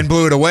heard that. And then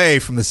blew it away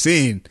from the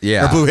scene.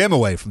 Yeah. Or blew him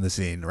away from the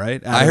scene,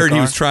 right? I heard he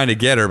was trying to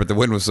get her, but the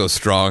wind was so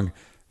strong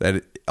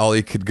that all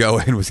he could go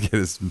in was get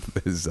his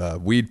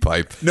weed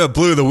pipe. No,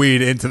 blew the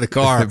weed into the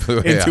car,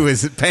 into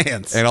his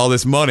pants. And all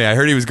this money. I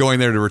heard he was going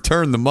there to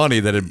return the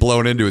money that had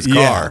blown into his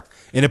car.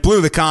 And it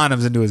blew the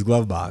condoms into his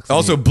glove box.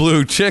 Also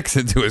blew chicks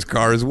into his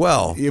car as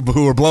well.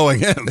 Who were blowing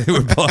him.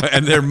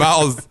 And their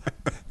mouths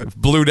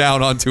blew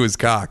down onto his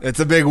cock. It's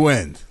a big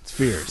wind. It's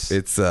fierce.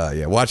 It's,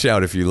 watch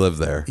out if you live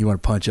there. You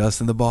want to punch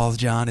us in the balls,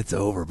 John? It's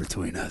over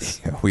between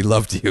us. Yeah, we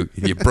loved you.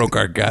 You broke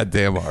our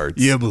goddamn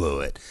hearts. You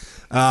blew it.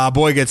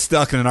 Boy gets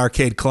stuck in an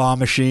arcade claw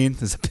machine.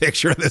 There's a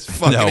picture of this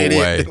fucking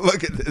idiot. Way.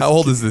 Look at this. How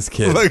old is this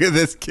kid? Look at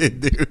this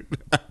kid, dude.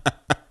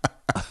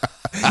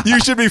 You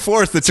should be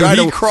forced to try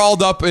to... he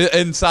crawled up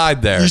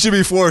inside there. You should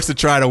be forced to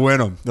try to win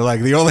him. They're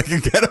like, the only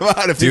can get him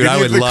out if Dude, you can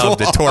I would love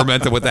claw. to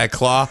torment him with that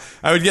claw.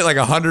 I would get like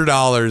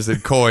 $100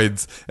 in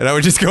coins, and I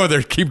would just go there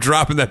and keep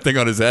dropping that thing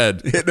on his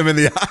head. Hitting him in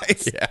the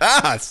eyes.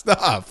 Yeah.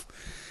 Stop.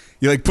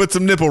 You like put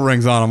some nipple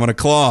rings on him on a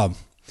claw.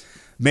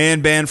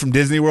 Man banned from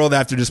Disney World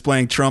after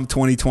displaying Trump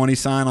 2020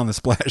 sign on the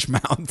Splash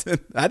Mountain.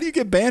 How do you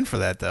get banned for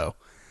that, though?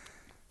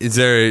 Is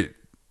there...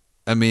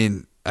 I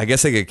mean, I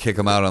guess they could kick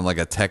him out on like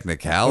a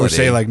technicality. Or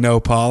say like no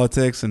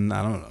politics, and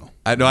I don't know.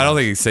 I don't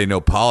think you say no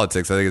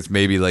politics. I think it's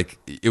maybe like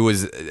it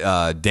was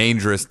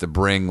dangerous to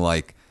bring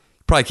like...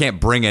 You probably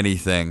can't bring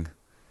anything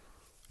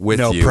with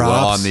you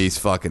on these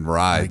fucking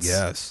rides.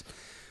 I guess.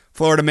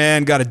 Florida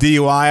man got a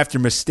DUI after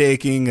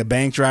mistaking a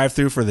bank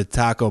drive-thru for the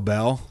Taco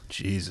Bell.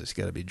 Jesus,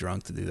 got to be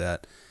drunk to do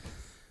that.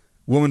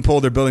 Woman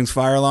pulled her building's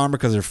fire alarm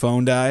because her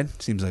phone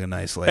died. Seems like a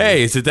nice lady.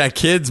 Hey, is it that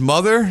kid's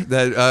mother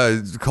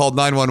that called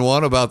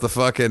 911 about the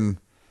fucking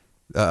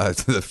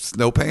the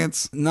snow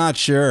pants? Not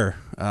sure.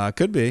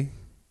 Could be.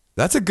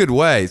 That's a good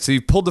way. So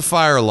you pulled the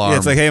fire alarm. Yeah,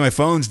 it's like, hey, my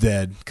phone's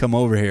dead. Come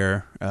over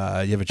here. You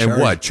have a charger?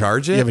 And what,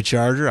 charge it? You have a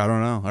charger? I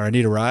don't know. Or I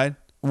need a ride?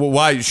 Well,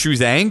 why? She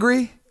was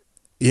angry?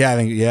 Yeah,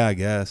 I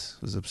guess.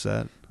 Was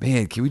upset.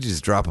 Man, can we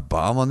just drop a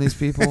bomb on these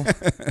people?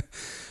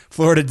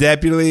 Florida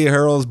deputy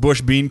hurls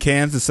bush bean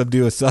cans to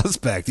subdue a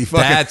suspect.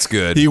 That's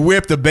good. He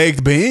whipped the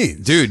baked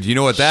beans. Dude, you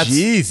know what that's...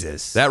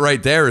 Jesus. That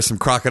right there is some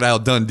Crocodile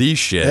Dundee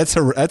shit.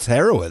 That's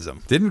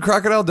heroism. Didn't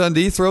Crocodile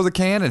Dundee throw the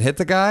can and hit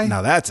the guy?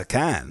 Now that's a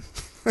can.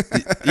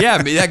 Yeah,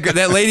 I mean,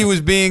 that lady was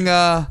being...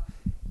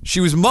 she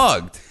was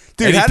mugged.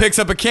 Dude, and he picks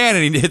up a can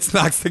and he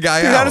knocks the guy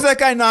out. How does that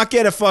guy not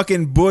get a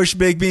fucking Bush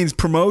Baked Beans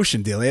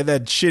promotion deal? They had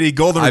that shitty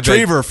golden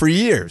retriever for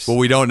years. What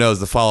we don't know is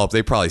the follow-up.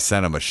 They probably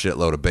sent him a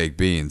shitload of baked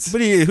beans. But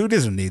who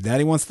doesn't need that?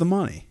 He wants the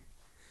money.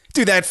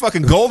 Dude, that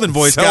fucking Golden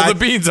Voice Sell guy. the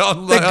beans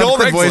on That on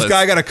Golden Voice Craigslist.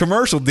 guy got a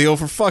commercial deal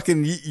for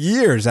fucking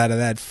years out of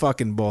that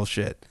fucking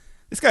bullshit.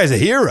 This guy's a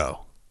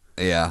hero.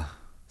 Yeah.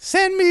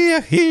 Send me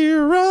a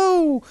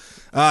hero.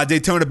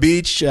 Daytona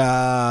Beach,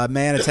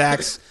 man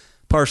attacks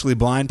partially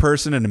blind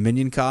person in a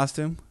Minion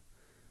costume.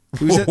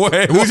 Who's in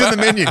the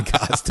Minion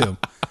costume?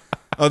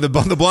 Oh, the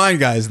blind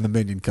guy's in the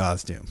Minion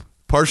costume.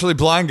 Partially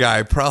blind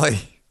guy, probably.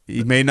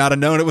 He may not have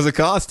known it was a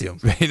costume.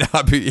 May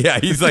not be. Yeah,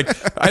 he's like,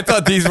 I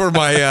thought these were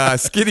my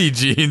skinny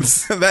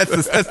jeans. That's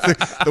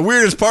the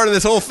weirdest part of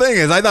this whole thing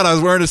is I thought I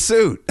was wearing a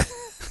suit.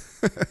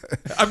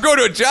 I'm going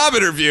to a job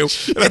interview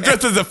and I'm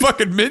dressed as a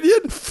fucking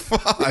minion?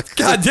 Fuck.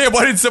 God damn,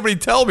 why didn't somebody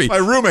tell me? My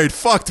roommate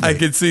fucked me. I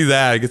could see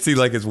that. I could see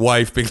like his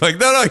wife being like,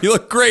 no, you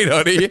look great,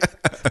 honey.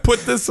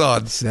 Put this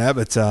on.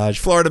 Sabotage.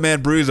 Florida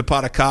man brews a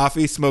pot of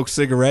coffee, smokes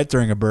cigarette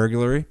during a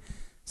burglary.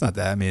 It's not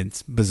that. I mean,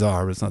 it's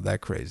bizarre, but it's not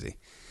that crazy.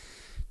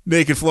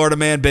 Naked Florida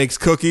man bakes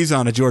cookies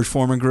on a George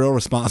Foreman grill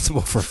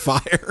responsible for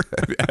fire.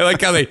 I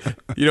like how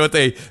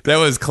that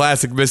was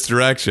classic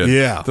misdirection.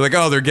 Yeah. They're like,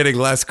 oh, they're getting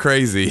less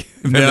crazy.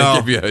 And then No.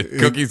 they give you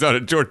cookies on a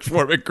George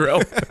Foreman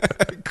grill.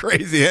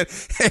 Crazy. And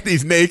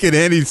he's naked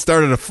and he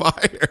started a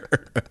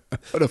fire.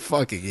 What a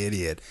fucking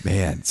idiot.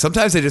 Man,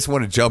 sometimes I just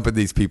want to jump in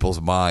these people's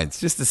minds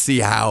just to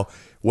see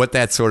what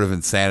that sort of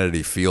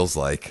insanity feels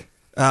like.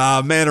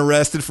 Man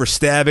arrested for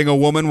stabbing a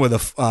woman with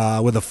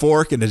a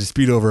fork in a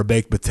dispute over a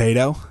baked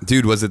potato.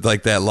 Dude, was it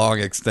like that long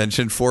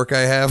extension fork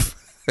I have?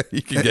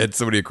 You can get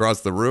somebody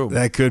across the room.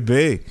 That could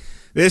be.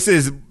 This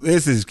is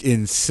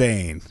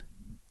insane.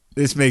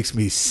 This makes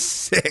me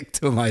sick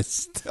to my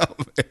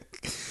stomach.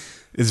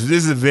 This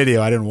is a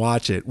video. I didn't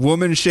watch it.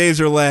 Woman shaves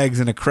her legs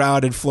in a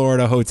crowded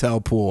Florida hotel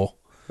pool.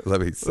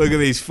 Let me see. Look at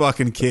these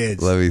fucking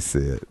kids. Let me see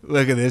it.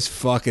 Look at this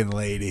fucking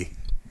lady.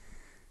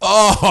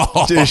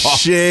 Oh, Just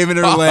shaving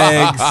her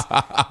legs.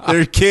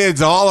 There are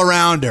kids all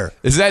around her.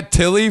 Is that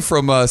Tilly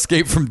from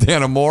Escape from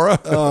Dannemora?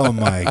 Oh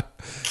my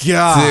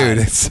god, Dude,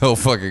 it's so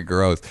fucking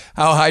gross.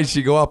 How high did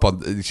she go up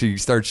on? She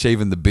started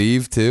shaving the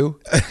beeve too.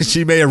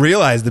 She may have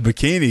realized the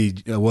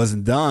bikini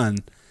wasn't done.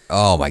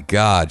 Oh my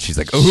god, she's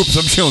like, oops,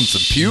 I'm showing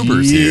some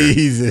pubers here.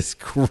 Jesus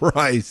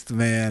Christ,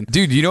 man.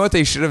 Dude, you know what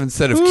they should have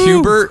instead of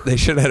Cubert? They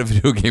should have had a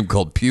video game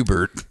called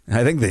Pubert.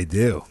 I think they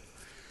do.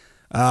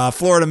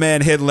 Florida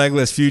man hid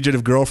legless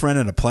fugitive girlfriend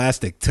in a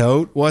plastic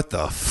tote. What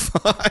the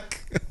fuck?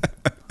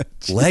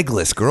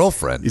 Legless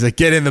girlfriend. He's like,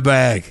 get in the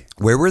bag.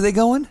 Where were they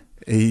going?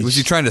 Was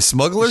he trying to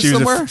smuggle her She was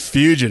somewhere? a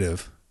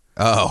fugitive.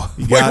 Oh,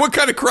 wait, got- what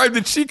kind of crime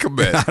did she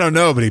commit? I don't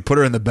know, but he put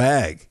her in the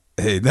bag.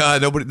 Hey,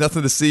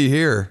 nothing to see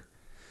here.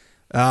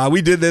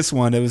 We did this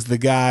one. It was the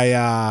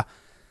guy,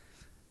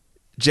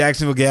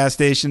 Jacksonville gas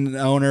station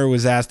owner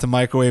was asked to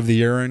microwave the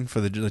urine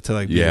to be a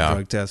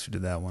drug test. We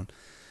did that one.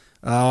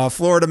 A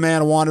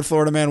wanted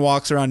Florida man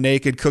walks around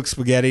naked, cooks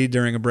spaghetti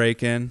during a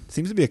break-in.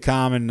 Seems to be a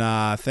common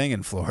thing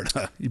in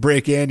Florida. You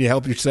break in, you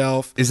help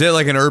yourself. Is it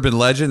like an urban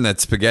legend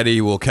that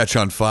spaghetti will catch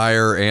on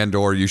fire and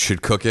or you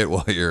should cook it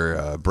while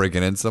you're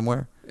breaking in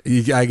somewhere?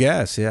 I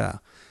guess, yeah.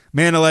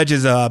 Man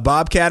alleges a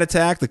bobcat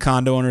attack. The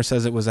condo owner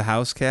says it was a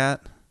house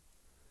cat.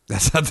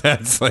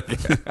 That's like...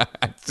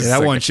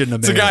 that one shouldn't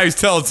have been. It's a guy who's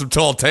telling some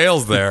tall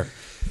tales there.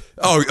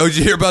 Oh, did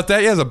you hear about that?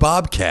 He has a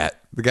bobcat.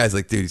 The guy's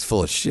like, dude, he's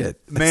full of shit.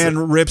 Man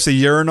rips a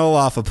urinal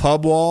off a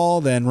pub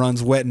wall, then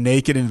runs wet and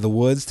naked into the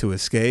woods to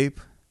escape.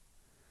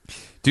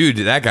 Dude,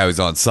 that guy was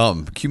on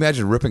something. Can you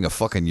imagine ripping a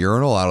fucking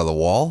urinal out of the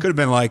wall? Could have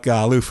been like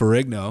Lou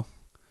Ferrigno.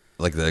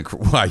 Like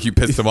why you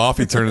pissed him off?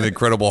 He turned into the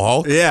Incredible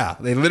Hulk. Yeah,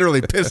 they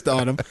literally pissed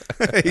on him.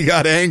 He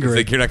got angry.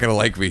 Like, you're not gonna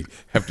like me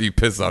after you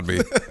piss on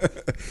me.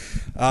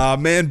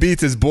 Man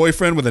beats his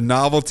boyfriend with a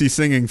novelty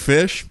singing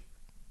fish.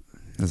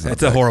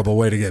 That's a horrible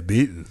way to get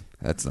beaten.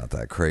 That's not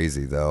that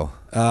crazy though.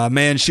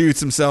 Man shoots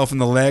himself in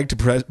the leg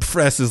to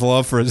press his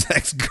love for his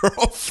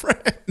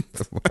ex-girlfriend.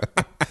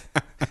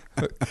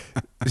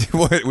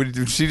 What,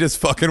 would she just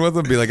fucking with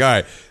him? Be like, all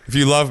right, if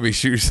you love me,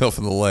 shoot yourself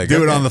in the leg.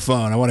 Do it on the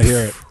phone. I want to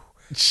hear it.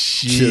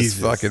 Jesus.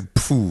 Just fucking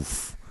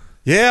poof.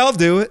 Yeah, I'll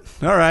do it.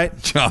 All right.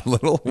 John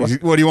Little. What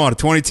do you want, a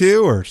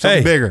 22 or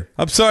something bigger?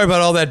 I'm sorry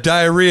about all that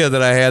diarrhea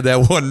that I had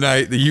that one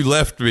night that you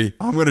left me.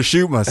 I'm going to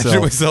shoot I myself.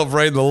 shoot myself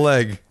right in the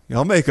leg.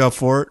 I'll make up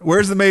for it.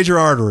 Where's the major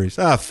arteries?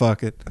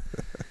 Fuck it.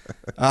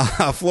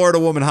 A Florida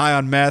woman high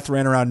on meth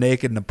ran around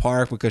naked in a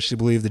park because she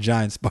believed the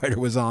giant spider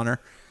was on her.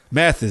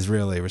 Meth is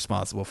really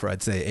responsible for,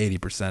 I'd say,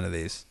 80% of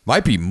these.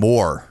 Might be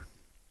more.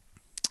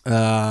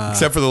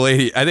 Except for the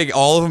lady. I think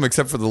all of them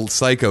except for the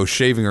psycho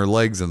shaving her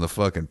legs in the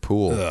fucking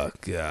pool. Oh,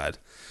 God.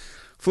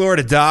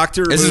 Florida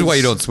doctor. This is why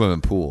you don't swim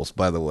in pools,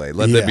 by the way.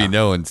 Let that be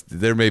known.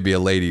 There may be a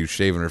lady who's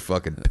shaving her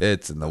fucking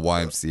pits in the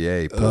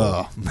YMCA pool.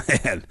 Oh,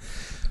 man.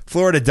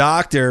 Florida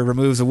doctor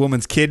removes a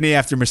woman's kidney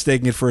after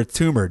mistaking it for a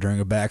tumor during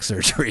a back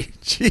surgery.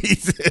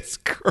 Jesus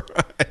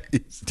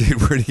Christ.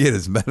 Dude, where'd he get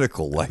his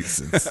medical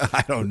license?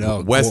 I don't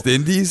know. West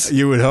Indies?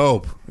 You would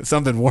hope.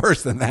 Something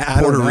worse than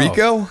that. Puerto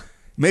Rico?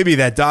 Maybe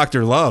that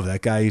Dr. Love,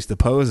 that guy used to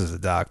pose as a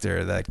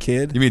doctor, that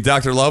kid. You mean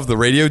Dr. Love, the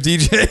radio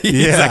DJ?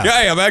 He's Yeah. like,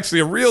 hey, I'm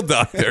actually a real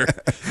doctor.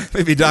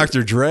 Maybe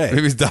Dr. Dre.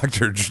 Maybe it's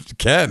Dr.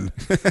 Ken.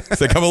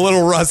 It's like, I'm a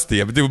little rusty.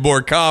 I'm doing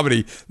more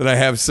comedy than I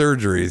have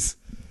surgeries.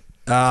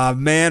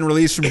 Man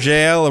released from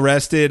jail,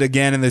 arrested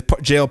again in the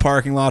jail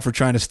parking lot for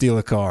trying to steal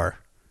a car.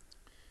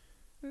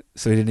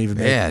 So he didn't even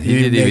make, Man,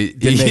 he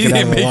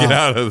didn't make it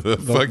out of the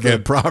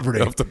fucking property.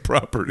 Of the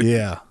property.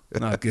 Yeah,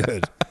 not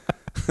good.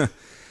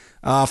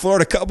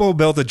 Florida couple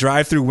built a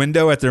drive-through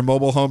window at their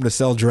mobile home to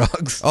sell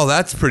drugs. Oh,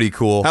 that's pretty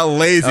cool. How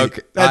lazy.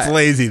 Okay, That's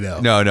lazy, though.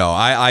 No,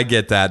 I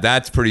get that.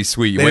 That's pretty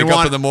sweet. You They wake didn't up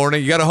want- in the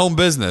morning, you got a home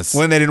business.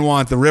 When they didn't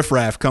want the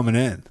riffraff coming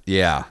in.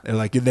 Yeah. They're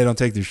like, they don't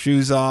take their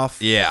shoes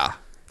off. Yeah.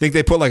 Think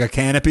they put like a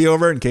canopy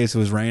over it in case it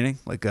was raining?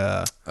 Like you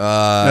know,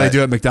 they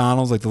do at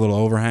McDonald's, like the little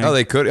overhang. Oh,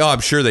 they could. Oh, I'm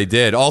sure they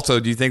did.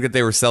 Also, do you think that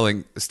they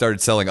started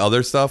selling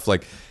other stuff?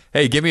 Like,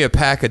 hey, give me a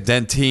pack of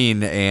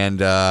Dentine and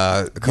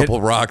a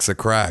couple rocks of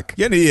crack.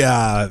 Get any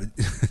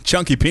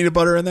chunky peanut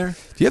butter in there?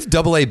 Do you have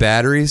AA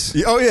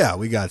batteries? Oh, yeah,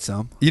 we got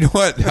some. You know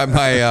what? My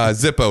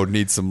Zippo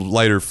needs some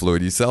lighter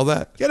fluid. You sell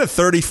that? Get a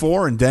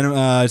 34 and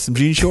denim, some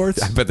jean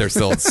shorts. I bet they're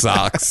selling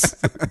socks.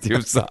 Do you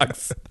have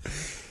socks?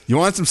 You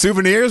want some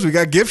souvenirs? We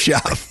got gift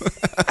shop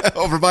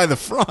over by the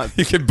front.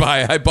 You can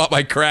buy. I bought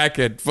my crack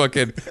at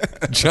fucking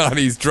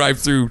Johnny's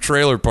drive-through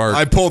trailer park.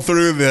 I pulled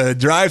through the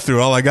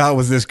drive-through. All I got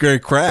was this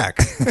great crack.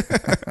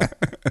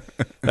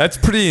 That's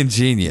pretty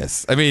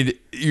ingenious. I mean,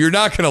 you're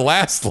not going to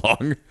last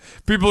long.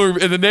 People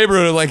in the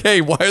neighborhood are like, "Hey,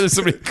 why are there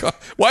so many?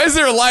 Why is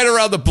there a line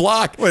around the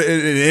block?" What,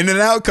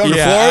 In-N-Out come to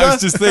Yeah, Florida? I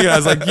was just thinking. I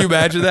was like, "Can you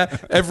imagine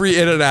that? Every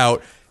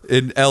In-N-Out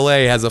in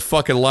LA has a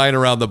fucking line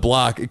around the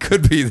block. It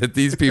could be that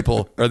these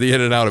people are the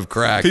In-N-Out of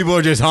crack." People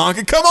are just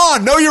honking. Come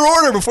on, know your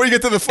order before you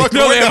get to the fucking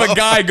No, they window. have a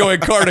guy going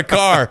car to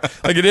car.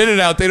 Like an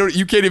In-N-Out, they don't.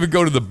 You can't even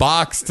go to the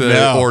box to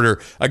No. order.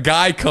 A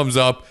guy comes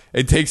up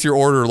and takes your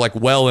order like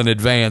well in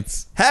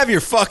advance. Have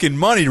your fucking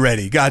money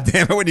ready,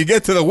 goddamn it, when you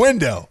get to the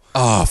window.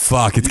 Oh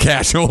fuck! It's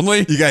cash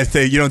only. You guys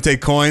you don't take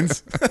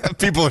coins?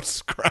 People are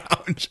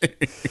scrounging.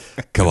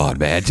 Come on,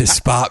 man, just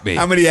spot me.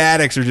 How many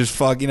addicts are just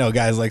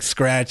guys like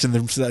scratching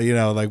themselves,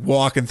 like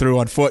walking through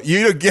on foot?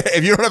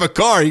 If you don't have a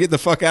car, you get the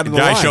fuck out of the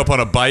Guy line. show up on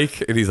a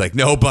bike and he's like,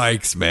 "No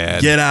bikes,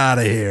 man. Get out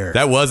of here."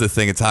 That was a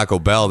thing at Taco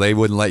Bell. They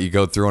wouldn't let you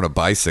go through on a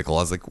bicycle.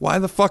 I was like, why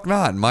the fuck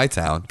not in my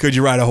town? Could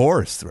you ride a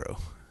horse through?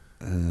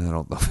 I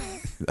don't know.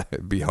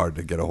 It'd be hard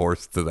to get a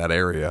horse to that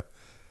area.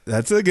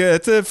 That's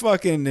a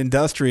fucking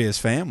industrious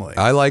family.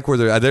 I like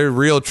where they're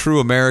real, true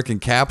American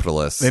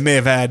capitalists. They may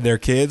have had their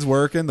kids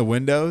working the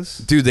windows.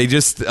 Dude, they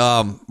just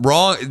wrong.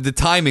 The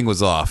timing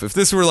was off. If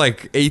this were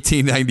like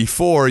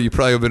 1894, you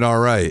probably would have been all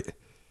right.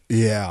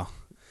 Yeah.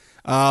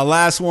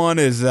 Last one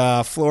is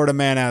Florida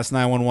man asks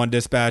 911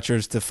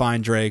 dispatchers to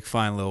find Drake,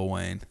 find Lil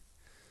Wayne.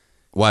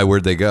 Why?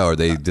 Where'd they go? Are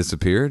they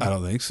disappeared? I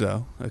don't think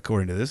so.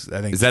 According to this,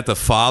 I think Is that the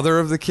father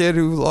of the kid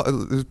who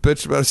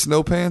bitched about his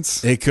snow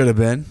pants? it could have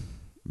been.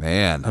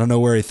 Man, I don't know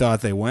where he thought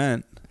they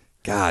went.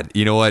 God,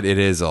 you know what? It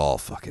is all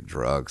fucking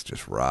drugs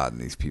just rotting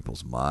these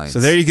people's minds.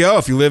 So there you go.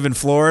 If you live in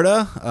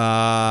Florida,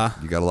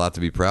 you got a lot to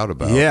be proud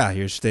about. yeah,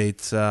 your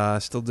state's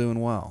still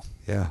doing well.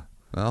 Yeah.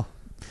 Well,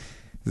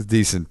 it's a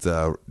decent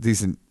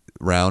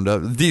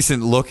roundup,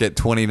 decent look at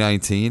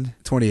 2019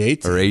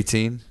 2018. or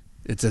 18.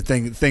 It's a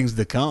thing. Things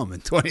to come in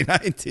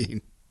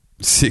 2019.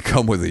 See it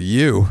come with a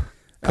U.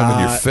 Come in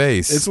your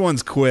face. This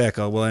one's quick.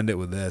 We'll end it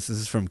with this. This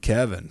is from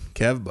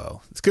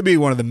Kevbo. This could be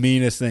one of the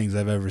meanest things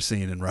I've ever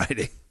seen in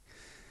writing.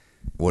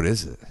 What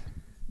is it?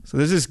 So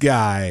there's this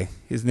guy.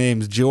 His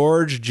name's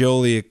George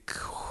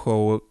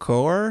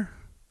Jolicoeur.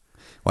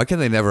 Why can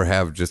they never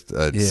have just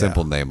a Yeah.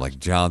 simple name like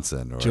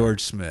Johnson or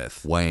George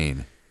Smith.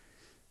 Wayne?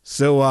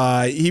 So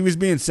he was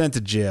being sent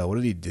to jail. What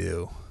did he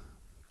do?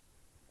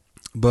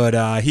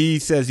 But he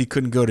says he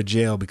couldn't go to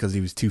jail because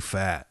he was too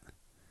fat.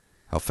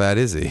 How fat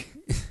is he?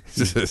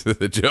 Is this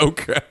a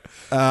joke?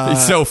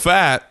 He's so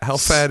fat. How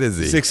fat is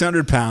he?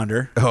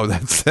 600-pounder. Oh,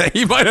 that's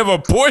he might have a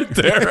point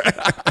there.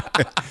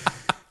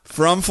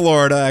 From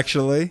Florida,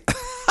 actually.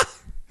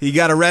 He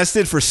got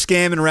arrested for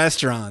scamming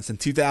restaurants in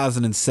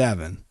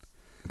 2007.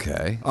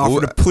 Okay.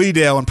 Offered a plea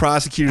deal when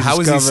prosecutors How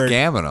is he discovered...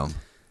 scamming them?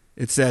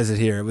 It says it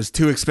here. It was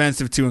too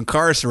expensive to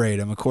incarcerate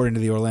him, according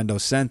to the Orlando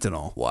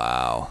Sentinel.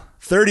 Wow.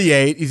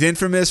 38. He's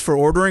infamous for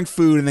ordering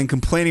food and then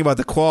complaining about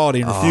the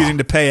quality and refusing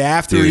to pay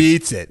after Dude, he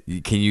eats it.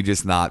 Can you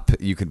just not?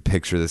 You can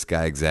picture this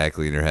guy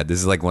exactly in your head. This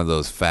is like one of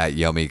those fat,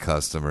 yummy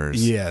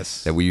customers.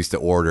 Yes. That we used to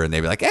order, and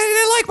they'd be like, "Hey, I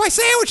didn't like my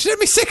sandwich. Send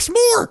me 6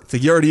 more." It's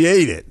like you already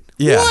ate it.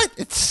 Yeah. What?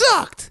 It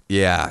sucked.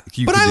 Yeah.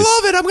 But I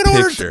love it. I'm gonna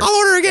order. I'll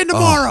order again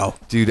tomorrow.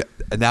 Dude,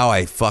 now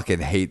I fucking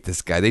hate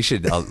this guy. They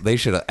should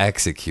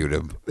execute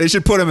him. They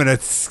should put him in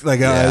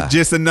Yeah.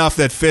 just enough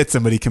that fits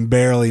him, but he can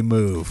barely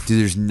move. Dude,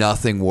 there's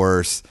nothing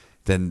worse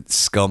than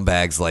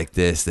scumbags like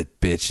this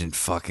that bitch and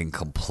fucking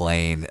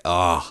complain.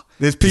 Oh,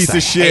 this piece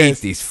of shit. I hate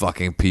these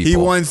fucking people. He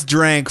once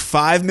drank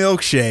 5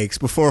 milkshakes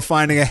before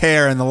finding a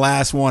hair in the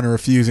last one and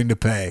refusing to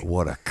pay.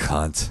 What a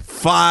cunt.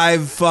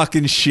 5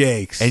 fucking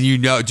shakes. And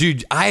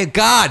dude,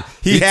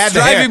 it's had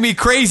driving me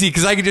crazy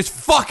because I can just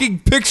fucking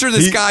picture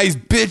this guy's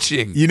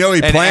bitching. He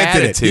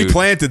planted it. He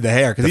planted the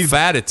hair. The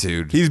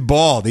fatitude. He's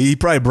bald. He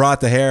probably brought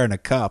the hair in a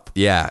cup.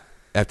 Yeah.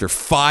 After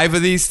 5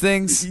 of these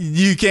things,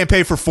 you can't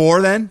pay for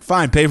 4 then?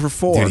 Fine, pay for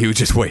 4. Dude, he would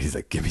just wait. He's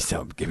like, give me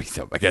some.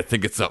 I got to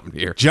think of something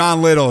here.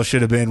 John Little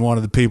should have been one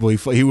of the people.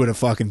 He would have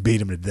fucking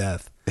beat him to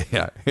death.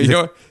 Yeah. You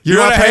want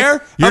a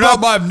hair? You're not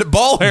my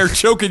ball hair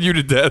choking you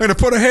to death. I'm going to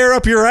put a hair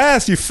up your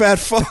ass, you fat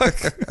fuck.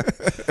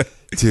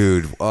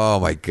 Dude, oh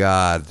my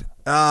God.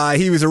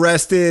 He was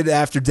arrested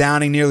after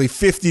downing nearly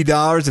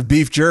 $50 of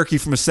beef jerky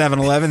from a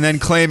 7-Eleven, then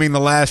claiming the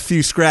last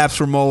few scraps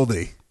were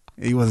moldy.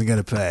 He wasn't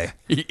going to pay.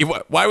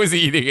 Why was he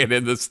eating it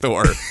in the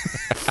store?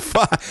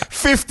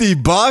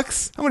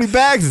 $50? How many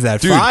bags is that?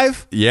 Dude,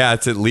 5? Yeah,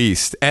 it's at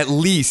least.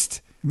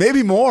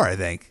 Maybe more, I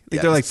think.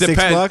 They're like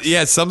 $6.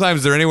 Yeah,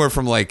 sometimes they're anywhere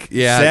from like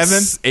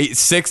 6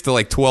 to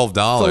like $12. That's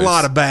a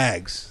lot of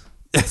bags.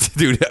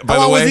 Dude, by How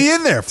the long way, was he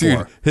in there for?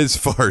 Dude, his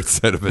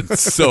farts had been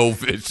so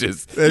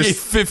vicious. He ate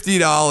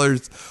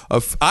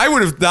 $50. I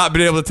would have not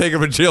been able to take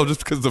him to jail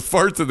just because the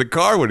farts in the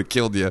car would have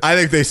killed you. I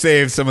think they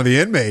saved some of the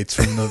inmates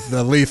from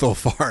the lethal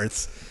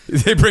farts.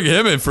 They bring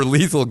him in for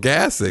lethal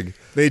gassing.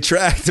 They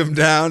tracked him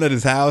down at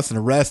his house and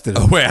arrested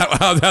him. Oh, wait,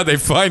 how'd they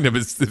find him?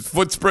 His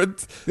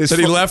footprint that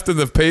he left in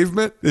the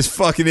pavement? This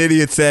fucking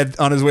idiot said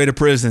on his way to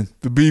prison,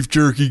 "The beef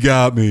jerky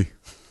got me."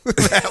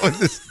 That was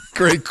this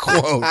great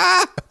quote.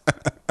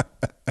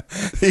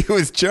 He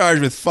was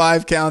charged with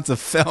 5 counts of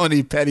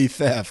felony petty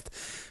theft,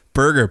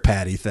 burger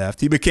patty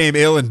theft. He became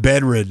ill and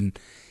bedridden.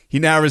 He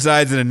now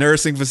resides in a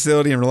nursing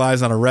facility and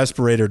relies on a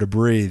respirator to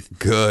breathe.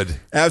 Good.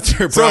 Hey,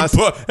 by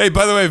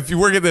the way, if you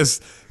work at this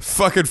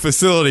fucking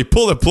facility,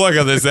 pull the plug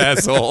on this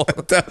asshole.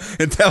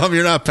 and tell him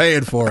you're not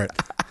paying for it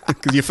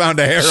because you found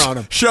a hair on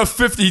him. Shove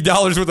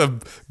 $50 worth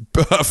of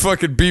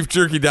fucking beef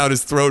jerky down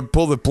his throat and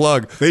pull the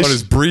plug on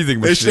his breathing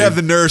machine. They should have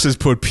the nurses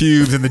put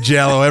pubes in the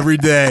Jell-O every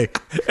day.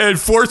 And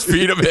force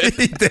feed him it.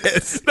 Eat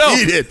this. No,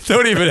 eat it.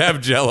 Don't even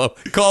have Jell-O.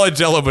 Call it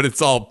Jell-O, but it's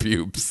all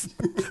pubes.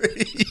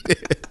 Eat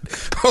it.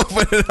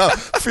 Open it up.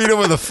 Feed him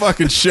with a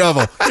fucking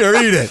shovel. Here,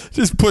 eat it.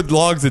 Just put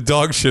logs of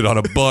dog shit on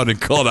a bun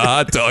and call it a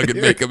hot dog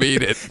and make him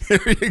eat it.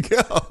 Here you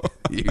go.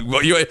 You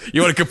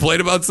want to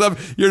complain about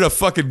something? You're in a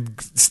fucking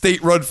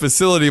state-run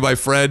facility, my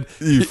friend.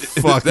 You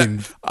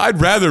fucking...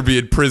 I'd rather be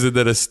in prison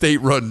than a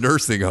state-run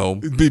nursing home.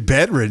 Be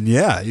bedridden,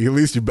 yeah. At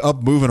least you're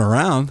up moving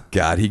around.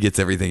 God, he gets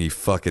everything he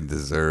fucking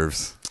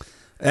deserves.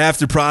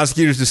 After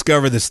prosecutors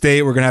discovered the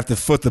state were going to have to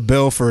foot the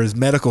bill for his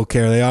medical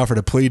care, they offered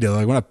a plea deal.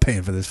 Like, we're not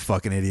paying for this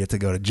fucking idiot to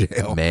go to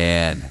jail.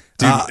 Man.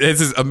 Dude,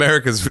 this is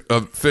America's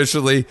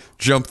officially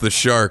jumped the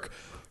shark.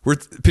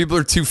 People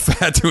are too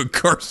fat to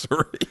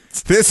incarcerate.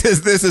 This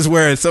is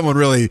where someone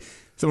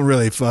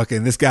really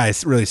fucking, this guy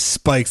really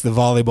spikes the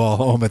volleyball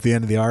home at the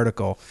end of the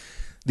article.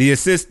 The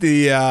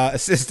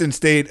assistant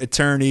state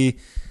attorney,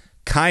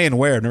 Kyan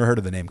Ware, I've never heard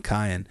of the name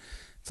Kyan.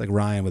 It's like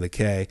Ryan with a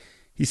K.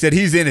 He said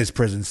he's in his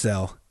prison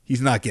cell. He's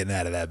not getting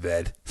out of that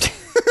bed.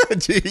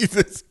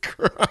 Jesus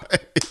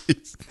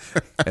Christ.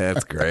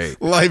 That's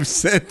great. Life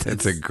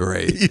sentence.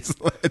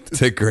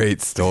 It's a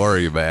great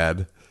story,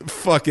 man.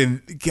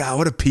 Fucking God,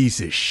 what a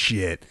piece of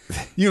shit.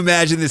 You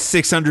imagine this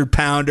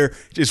 600-pounder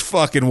just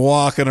fucking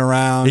walking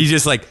around. He's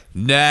just like,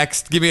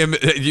 next, give me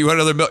you want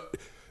another milk?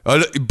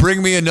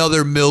 Bring me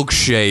another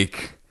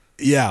milkshake.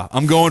 Yeah,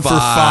 I'm going for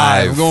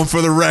 5. I'm going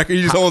for the record.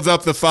 He just holds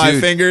up the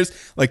 5 fingers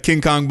like King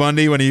Kong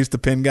Bundy when he used to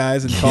pin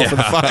guys and call for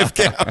the 5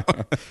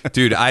 count.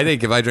 Dude, I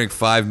think if I drank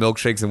 5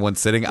 milkshakes in one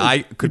sitting,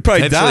 I could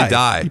potentially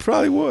die. You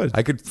probably would.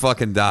 I could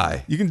fucking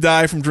die. You can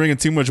die from drinking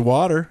too much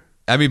water.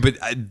 I mean, but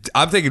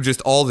I'm thinking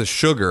just all the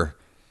sugar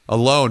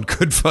alone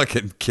could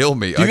fucking kill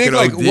me. Do you think,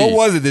 like, what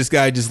was it? This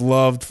guy just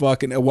loved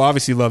fucking, well,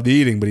 obviously loved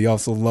eating, but he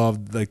also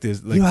loved like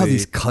this, like, you know how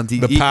these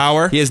cunty, the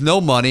power. He has no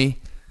money.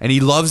 And he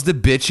loves to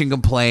bitch and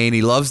complain.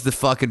 He loves the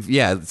fucking,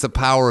 it's the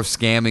power of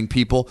scamming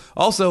people.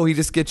 Also, he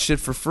just gets shit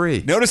for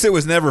free. Notice it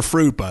was never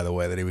fruit, by the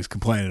way, that he was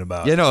complaining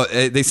about. Yeah, no,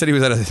 they said he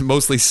was at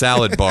mostly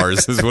salad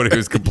bars is what he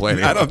was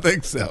complaining about. I don't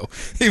think so.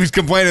 He was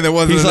complaining there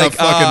wasn't enough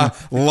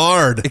fucking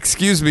lard.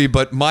 Excuse me,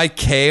 but my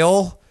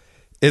kale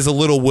is a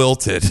little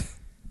wilted.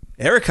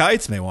 Eric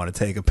Heitz may want to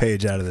take a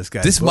page out of this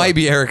guy's book. Might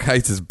be Eric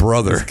Heitz's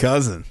brother. His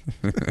cousin.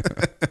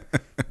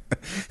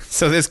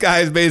 So this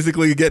guy is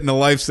basically getting a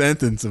life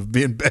sentence of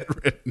being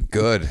bedridden.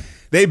 Good.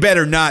 They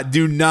better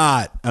do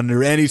not,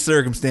 under any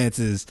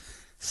circumstances,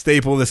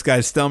 staple this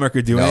guy's stomach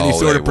or do any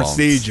sort of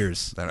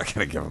procedures. They're not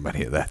going to give him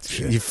any of that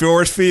shit. You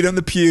force feed him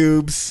the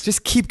pubes.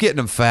 Just keep getting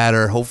him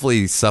fatter. Hopefully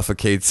he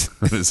suffocates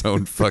on his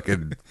own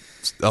fucking,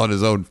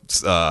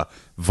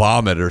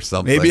 vomit or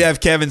something. Maybe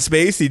have Kevin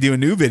Spacey do a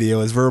new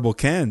video as Verbal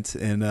Kent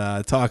and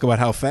talk about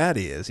how fat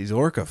he is. He's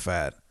orca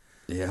fat.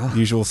 Yeah.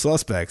 Usual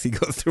Suspects. He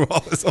goes through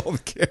all his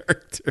old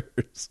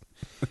characters.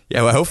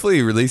 Yeah, well, hopefully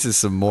he releases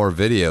some more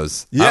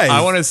videos. Yeah,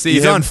 I want to see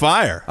he's him on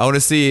fire. I want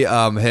to see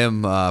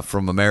him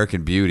from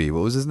American Beauty.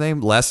 What was his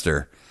name?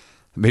 Lester.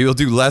 Maybe we'll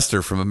do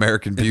Lester from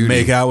American Beauty.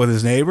 Make out with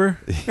his neighbor.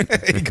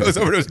 He goes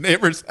over to his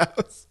neighbor's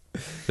house.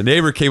 The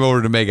neighbor came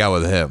over to make out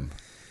with him.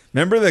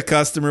 Remember the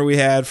customer we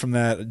had from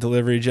that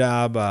delivery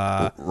job?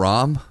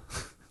 Rom?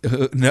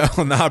 No,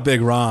 not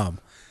Big Rom.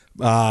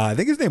 I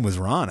think his name was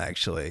Ron,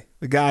 actually.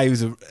 The guy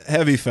who's a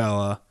heavy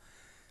fella.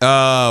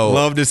 Oh.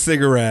 Loved his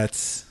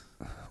cigarettes.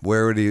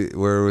 Where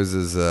was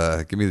his,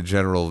 give me the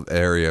general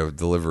area of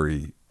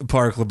delivery.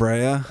 Park La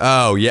Brea.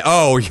 Oh, yeah.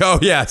 Oh,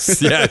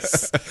 yes,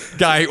 yes.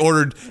 Guy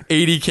ordered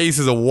 80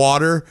 cases of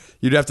water.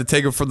 You'd have to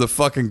take him from the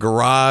fucking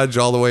garage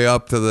all the way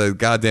up to the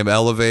goddamn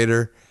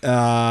elevator.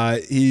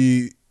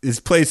 His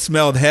place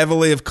smelled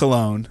heavily of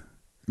cologne.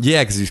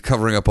 Yeah, because he's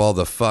covering up all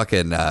the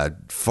fucking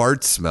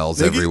fart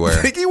smells everywhere.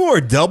 I think he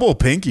wore double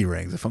pinky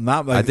rings, if I'm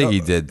not I think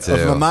he did, too.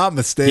 If I'm not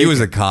mistaken. He was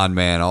a con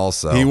man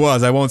also. He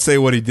was. I won't say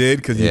what he did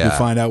because you can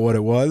find out what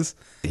it was.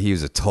 He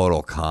was a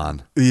total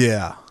con.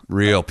 Yeah.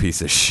 Real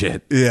piece of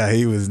shit. Yeah,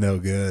 he was no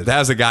good. That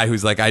was a guy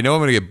who's like, I know I'm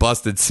going to get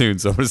busted soon,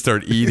 so I'm going to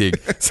start eating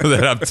so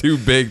that I'm too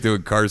big to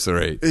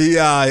incarcerate.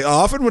 Yeah, I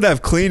often would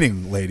have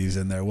cleaning ladies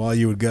in there while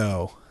you would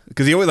go.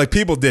 Because he always, like,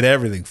 people did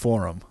everything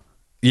for him.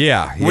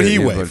 Yeah. What did he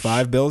weigh?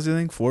 5 bills, you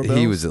think? 4 bills?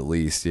 He was at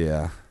least,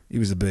 yeah. He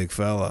was a big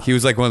fella. He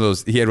was like one of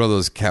those, he had one of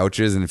those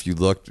couches, and if you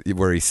looked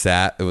where he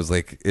sat, it was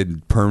like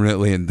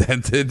permanently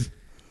indented.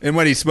 And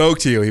when he spoke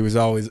to you, he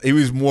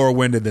was more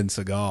winded than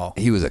Seagal.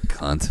 He was a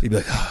cunt. He'd be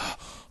like, oh,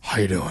 how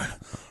you doing?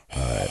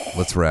 All right,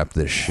 let's wrap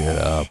this shit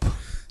up.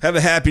 Have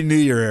a happy new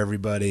year,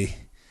 everybody.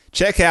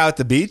 Check out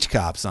the Beach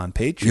Cops on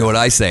Patreon. You know what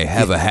I say?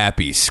 Have a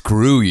happy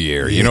screw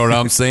year. You know what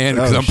I'm saying?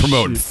 Because I'm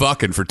promoting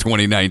fucking for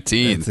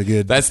 2019.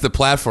 That's the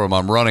platform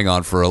I'm running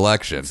on for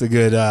election. It's a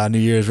good New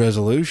Year's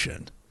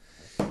resolution.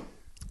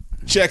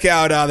 Check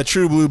out the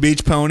True Blue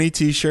Beach Pony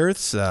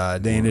T-shirts.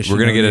 Danish. We're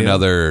gonna and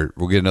O'Neill.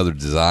 We'll get another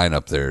design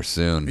up there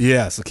soon.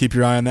 Yeah, so keep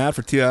your eye on that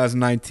for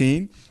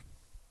 2019.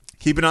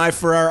 Keep an eye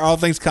for our All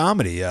Things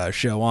Comedy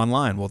show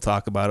online. We'll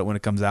talk about it when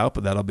it comes out,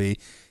 but that'll be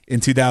in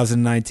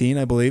 2019,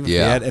 I believe.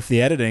 If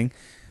the editing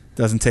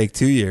doesn't take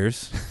 2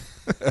 years.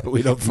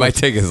 It might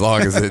take as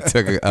long as it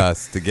took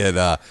us to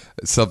get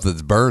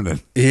Something's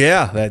Burning.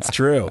 Yeah, that's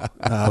true.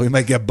 We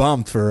might get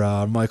bumped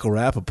for Michael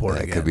Rappaport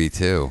That again. could be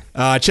too.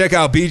 Check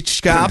out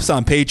Beach Cops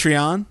on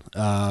Patreon.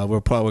 We're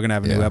going to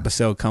have a new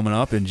episode coming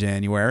up in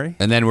January.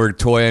 And then we're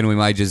toying. We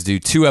might just do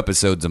 2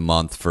 episodes a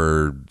month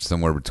for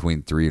somewhere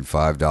between $3 and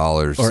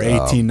 $5. Or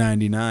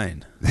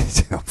 $18.99.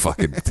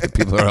 Fucking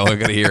people are only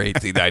going to hear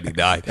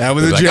 $18.99. That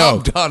was a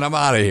joke. I'm done. I'm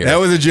out of here. That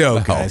was a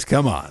joke, guys.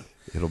 Come on.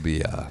 It'll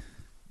be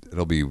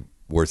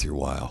worth your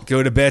while.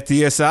 Go to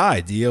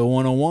BetDSI,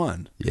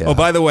 DO101. Yeah. Oh,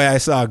 by the way, I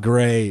saw a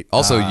great.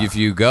 Also, if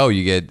you go,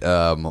 you get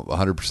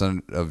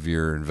 100% of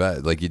your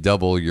invest. Like you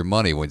double your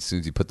money as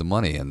soon as you put the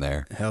money in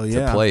there. Hell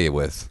yeah. To play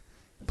with,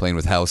 playing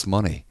with house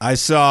money. I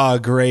saw a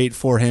great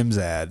For Hims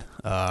ad.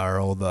 Our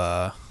old,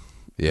 an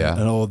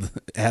old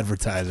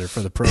advertiser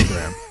for the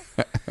program.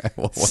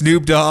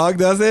 Snoop Dogg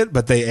does it,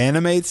 but they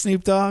animate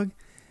Snoop Dogg,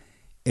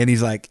 and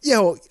he's like,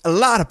 "Yo, a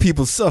lot of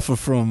people suffer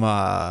from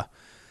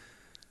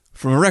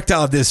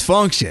erectile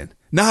dysfunction.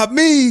 Not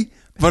me,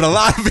 but a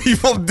lot of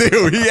people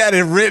do." He had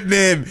it written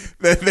in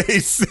that they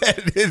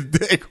said his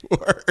dick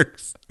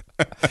works.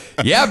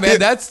 Yeah, man,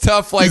 that's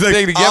tough. Thing to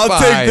get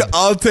behind.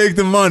 I'll take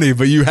the money,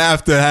 but you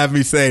have to have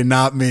me say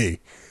not me.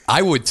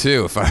 I would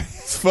too if I.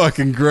 It's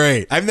fucking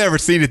great. I've never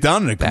seen it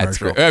done in a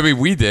commercial. That's great. I mean,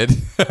 we did.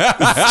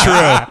 It's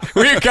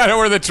true. We kind of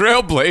were the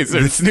trailblazers.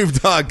 The Snoop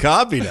Dogg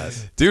copied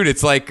us, dude.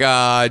 It's like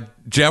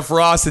Jeff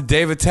Ross and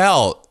Dave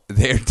Attell.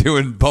 They're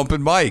doing bumping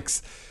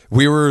mics.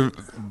 We were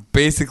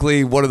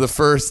basically one of the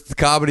first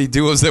comedy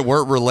duos that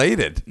weren't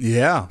related.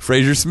 Yeah.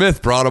 Fraser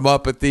Smith brought him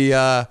up at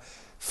the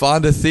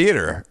Fonda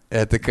Theater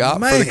at the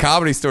for the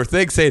Comedy Store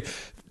thing, saying,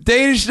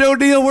 "Danish and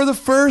O'Neill were the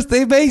first.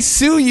 They may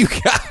sue you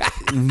guys."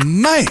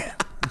 Man.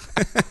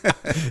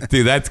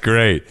 Dude, that's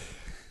great.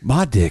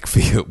 My dick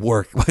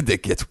work. My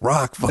dick gets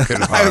rock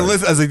fucking hard. I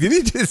was like, did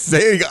he just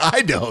say,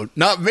 I don't,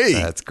 not me.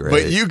 That's great.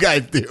 But you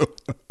guys do.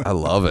 I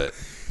love it.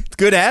 It's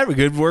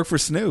good work for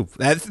Snoop.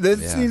 That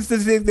seems to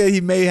think that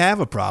he may have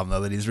a problem,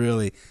 though, that he's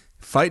really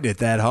fighting it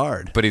that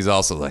hard. But he's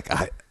also like,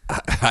 I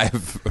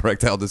have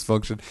erectile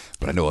dysfunction,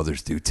 but I know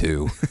others do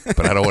too.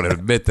 But I don't want to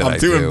admit that I'm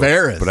too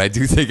embarrassed. But I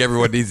do think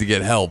everyone needs to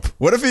get help.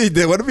 What if he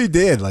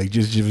did? Like,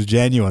 just was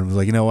genuine. Was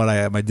like, you know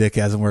what? My dick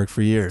hasn't worked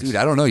for years. Dude,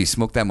 I don't know. You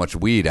smoke that much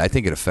weed. I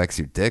think it affects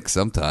your dick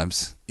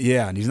sometimes.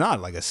 Yeah, and he's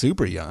not like a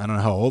super young. I don't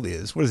know how old he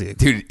is. What is he?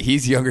 Dude,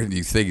 he's younger than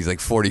you think. He's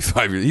like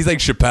 45 years. He's like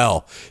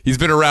Chappelle. He's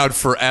been around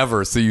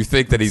forever, so you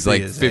think that he's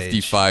like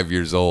 55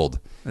 years old.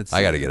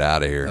 I got to get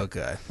out of here.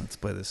 Okay, let's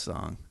play this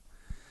song.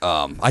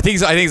 I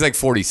think he's like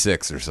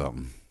 46 or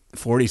something.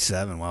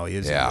 47. Wow, he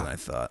is younger than I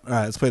thought. All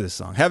right, let's play this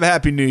song. Have a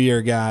happy new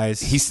year,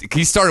 guys. He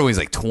started when he was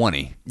like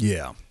 20.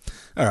 Yeah.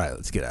 All right,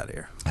 let's get out of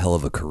here. Hell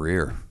of a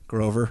career.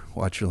 Grover,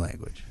 watch your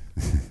language.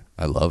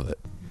 I love it.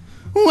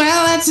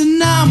 Well, it's a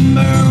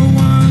number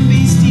one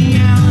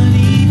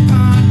bestiality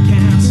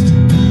podcast.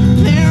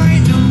 There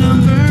ain't no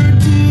number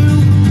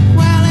two.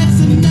 Well, it's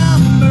the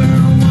number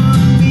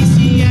one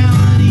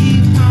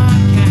bestiality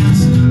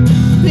podcast.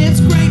 It's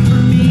great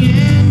for me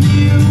and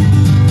you.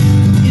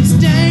 It's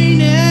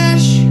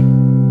Danish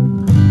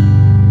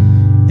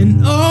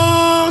and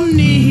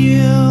O'Neill.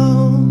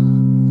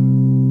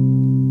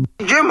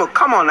 Jim,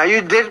 come on now,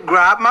 you did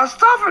grab my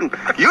stuffing.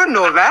 You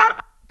know that.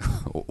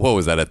 What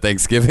was that, at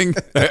Thanksgiving?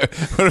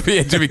 What if he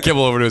had Jimmy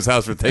Kimmel over to his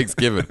house for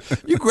Thanksgiving?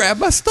 You grabbed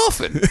my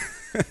stuffing.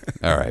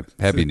 All right.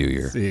 Happy New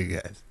Year. See you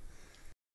guys.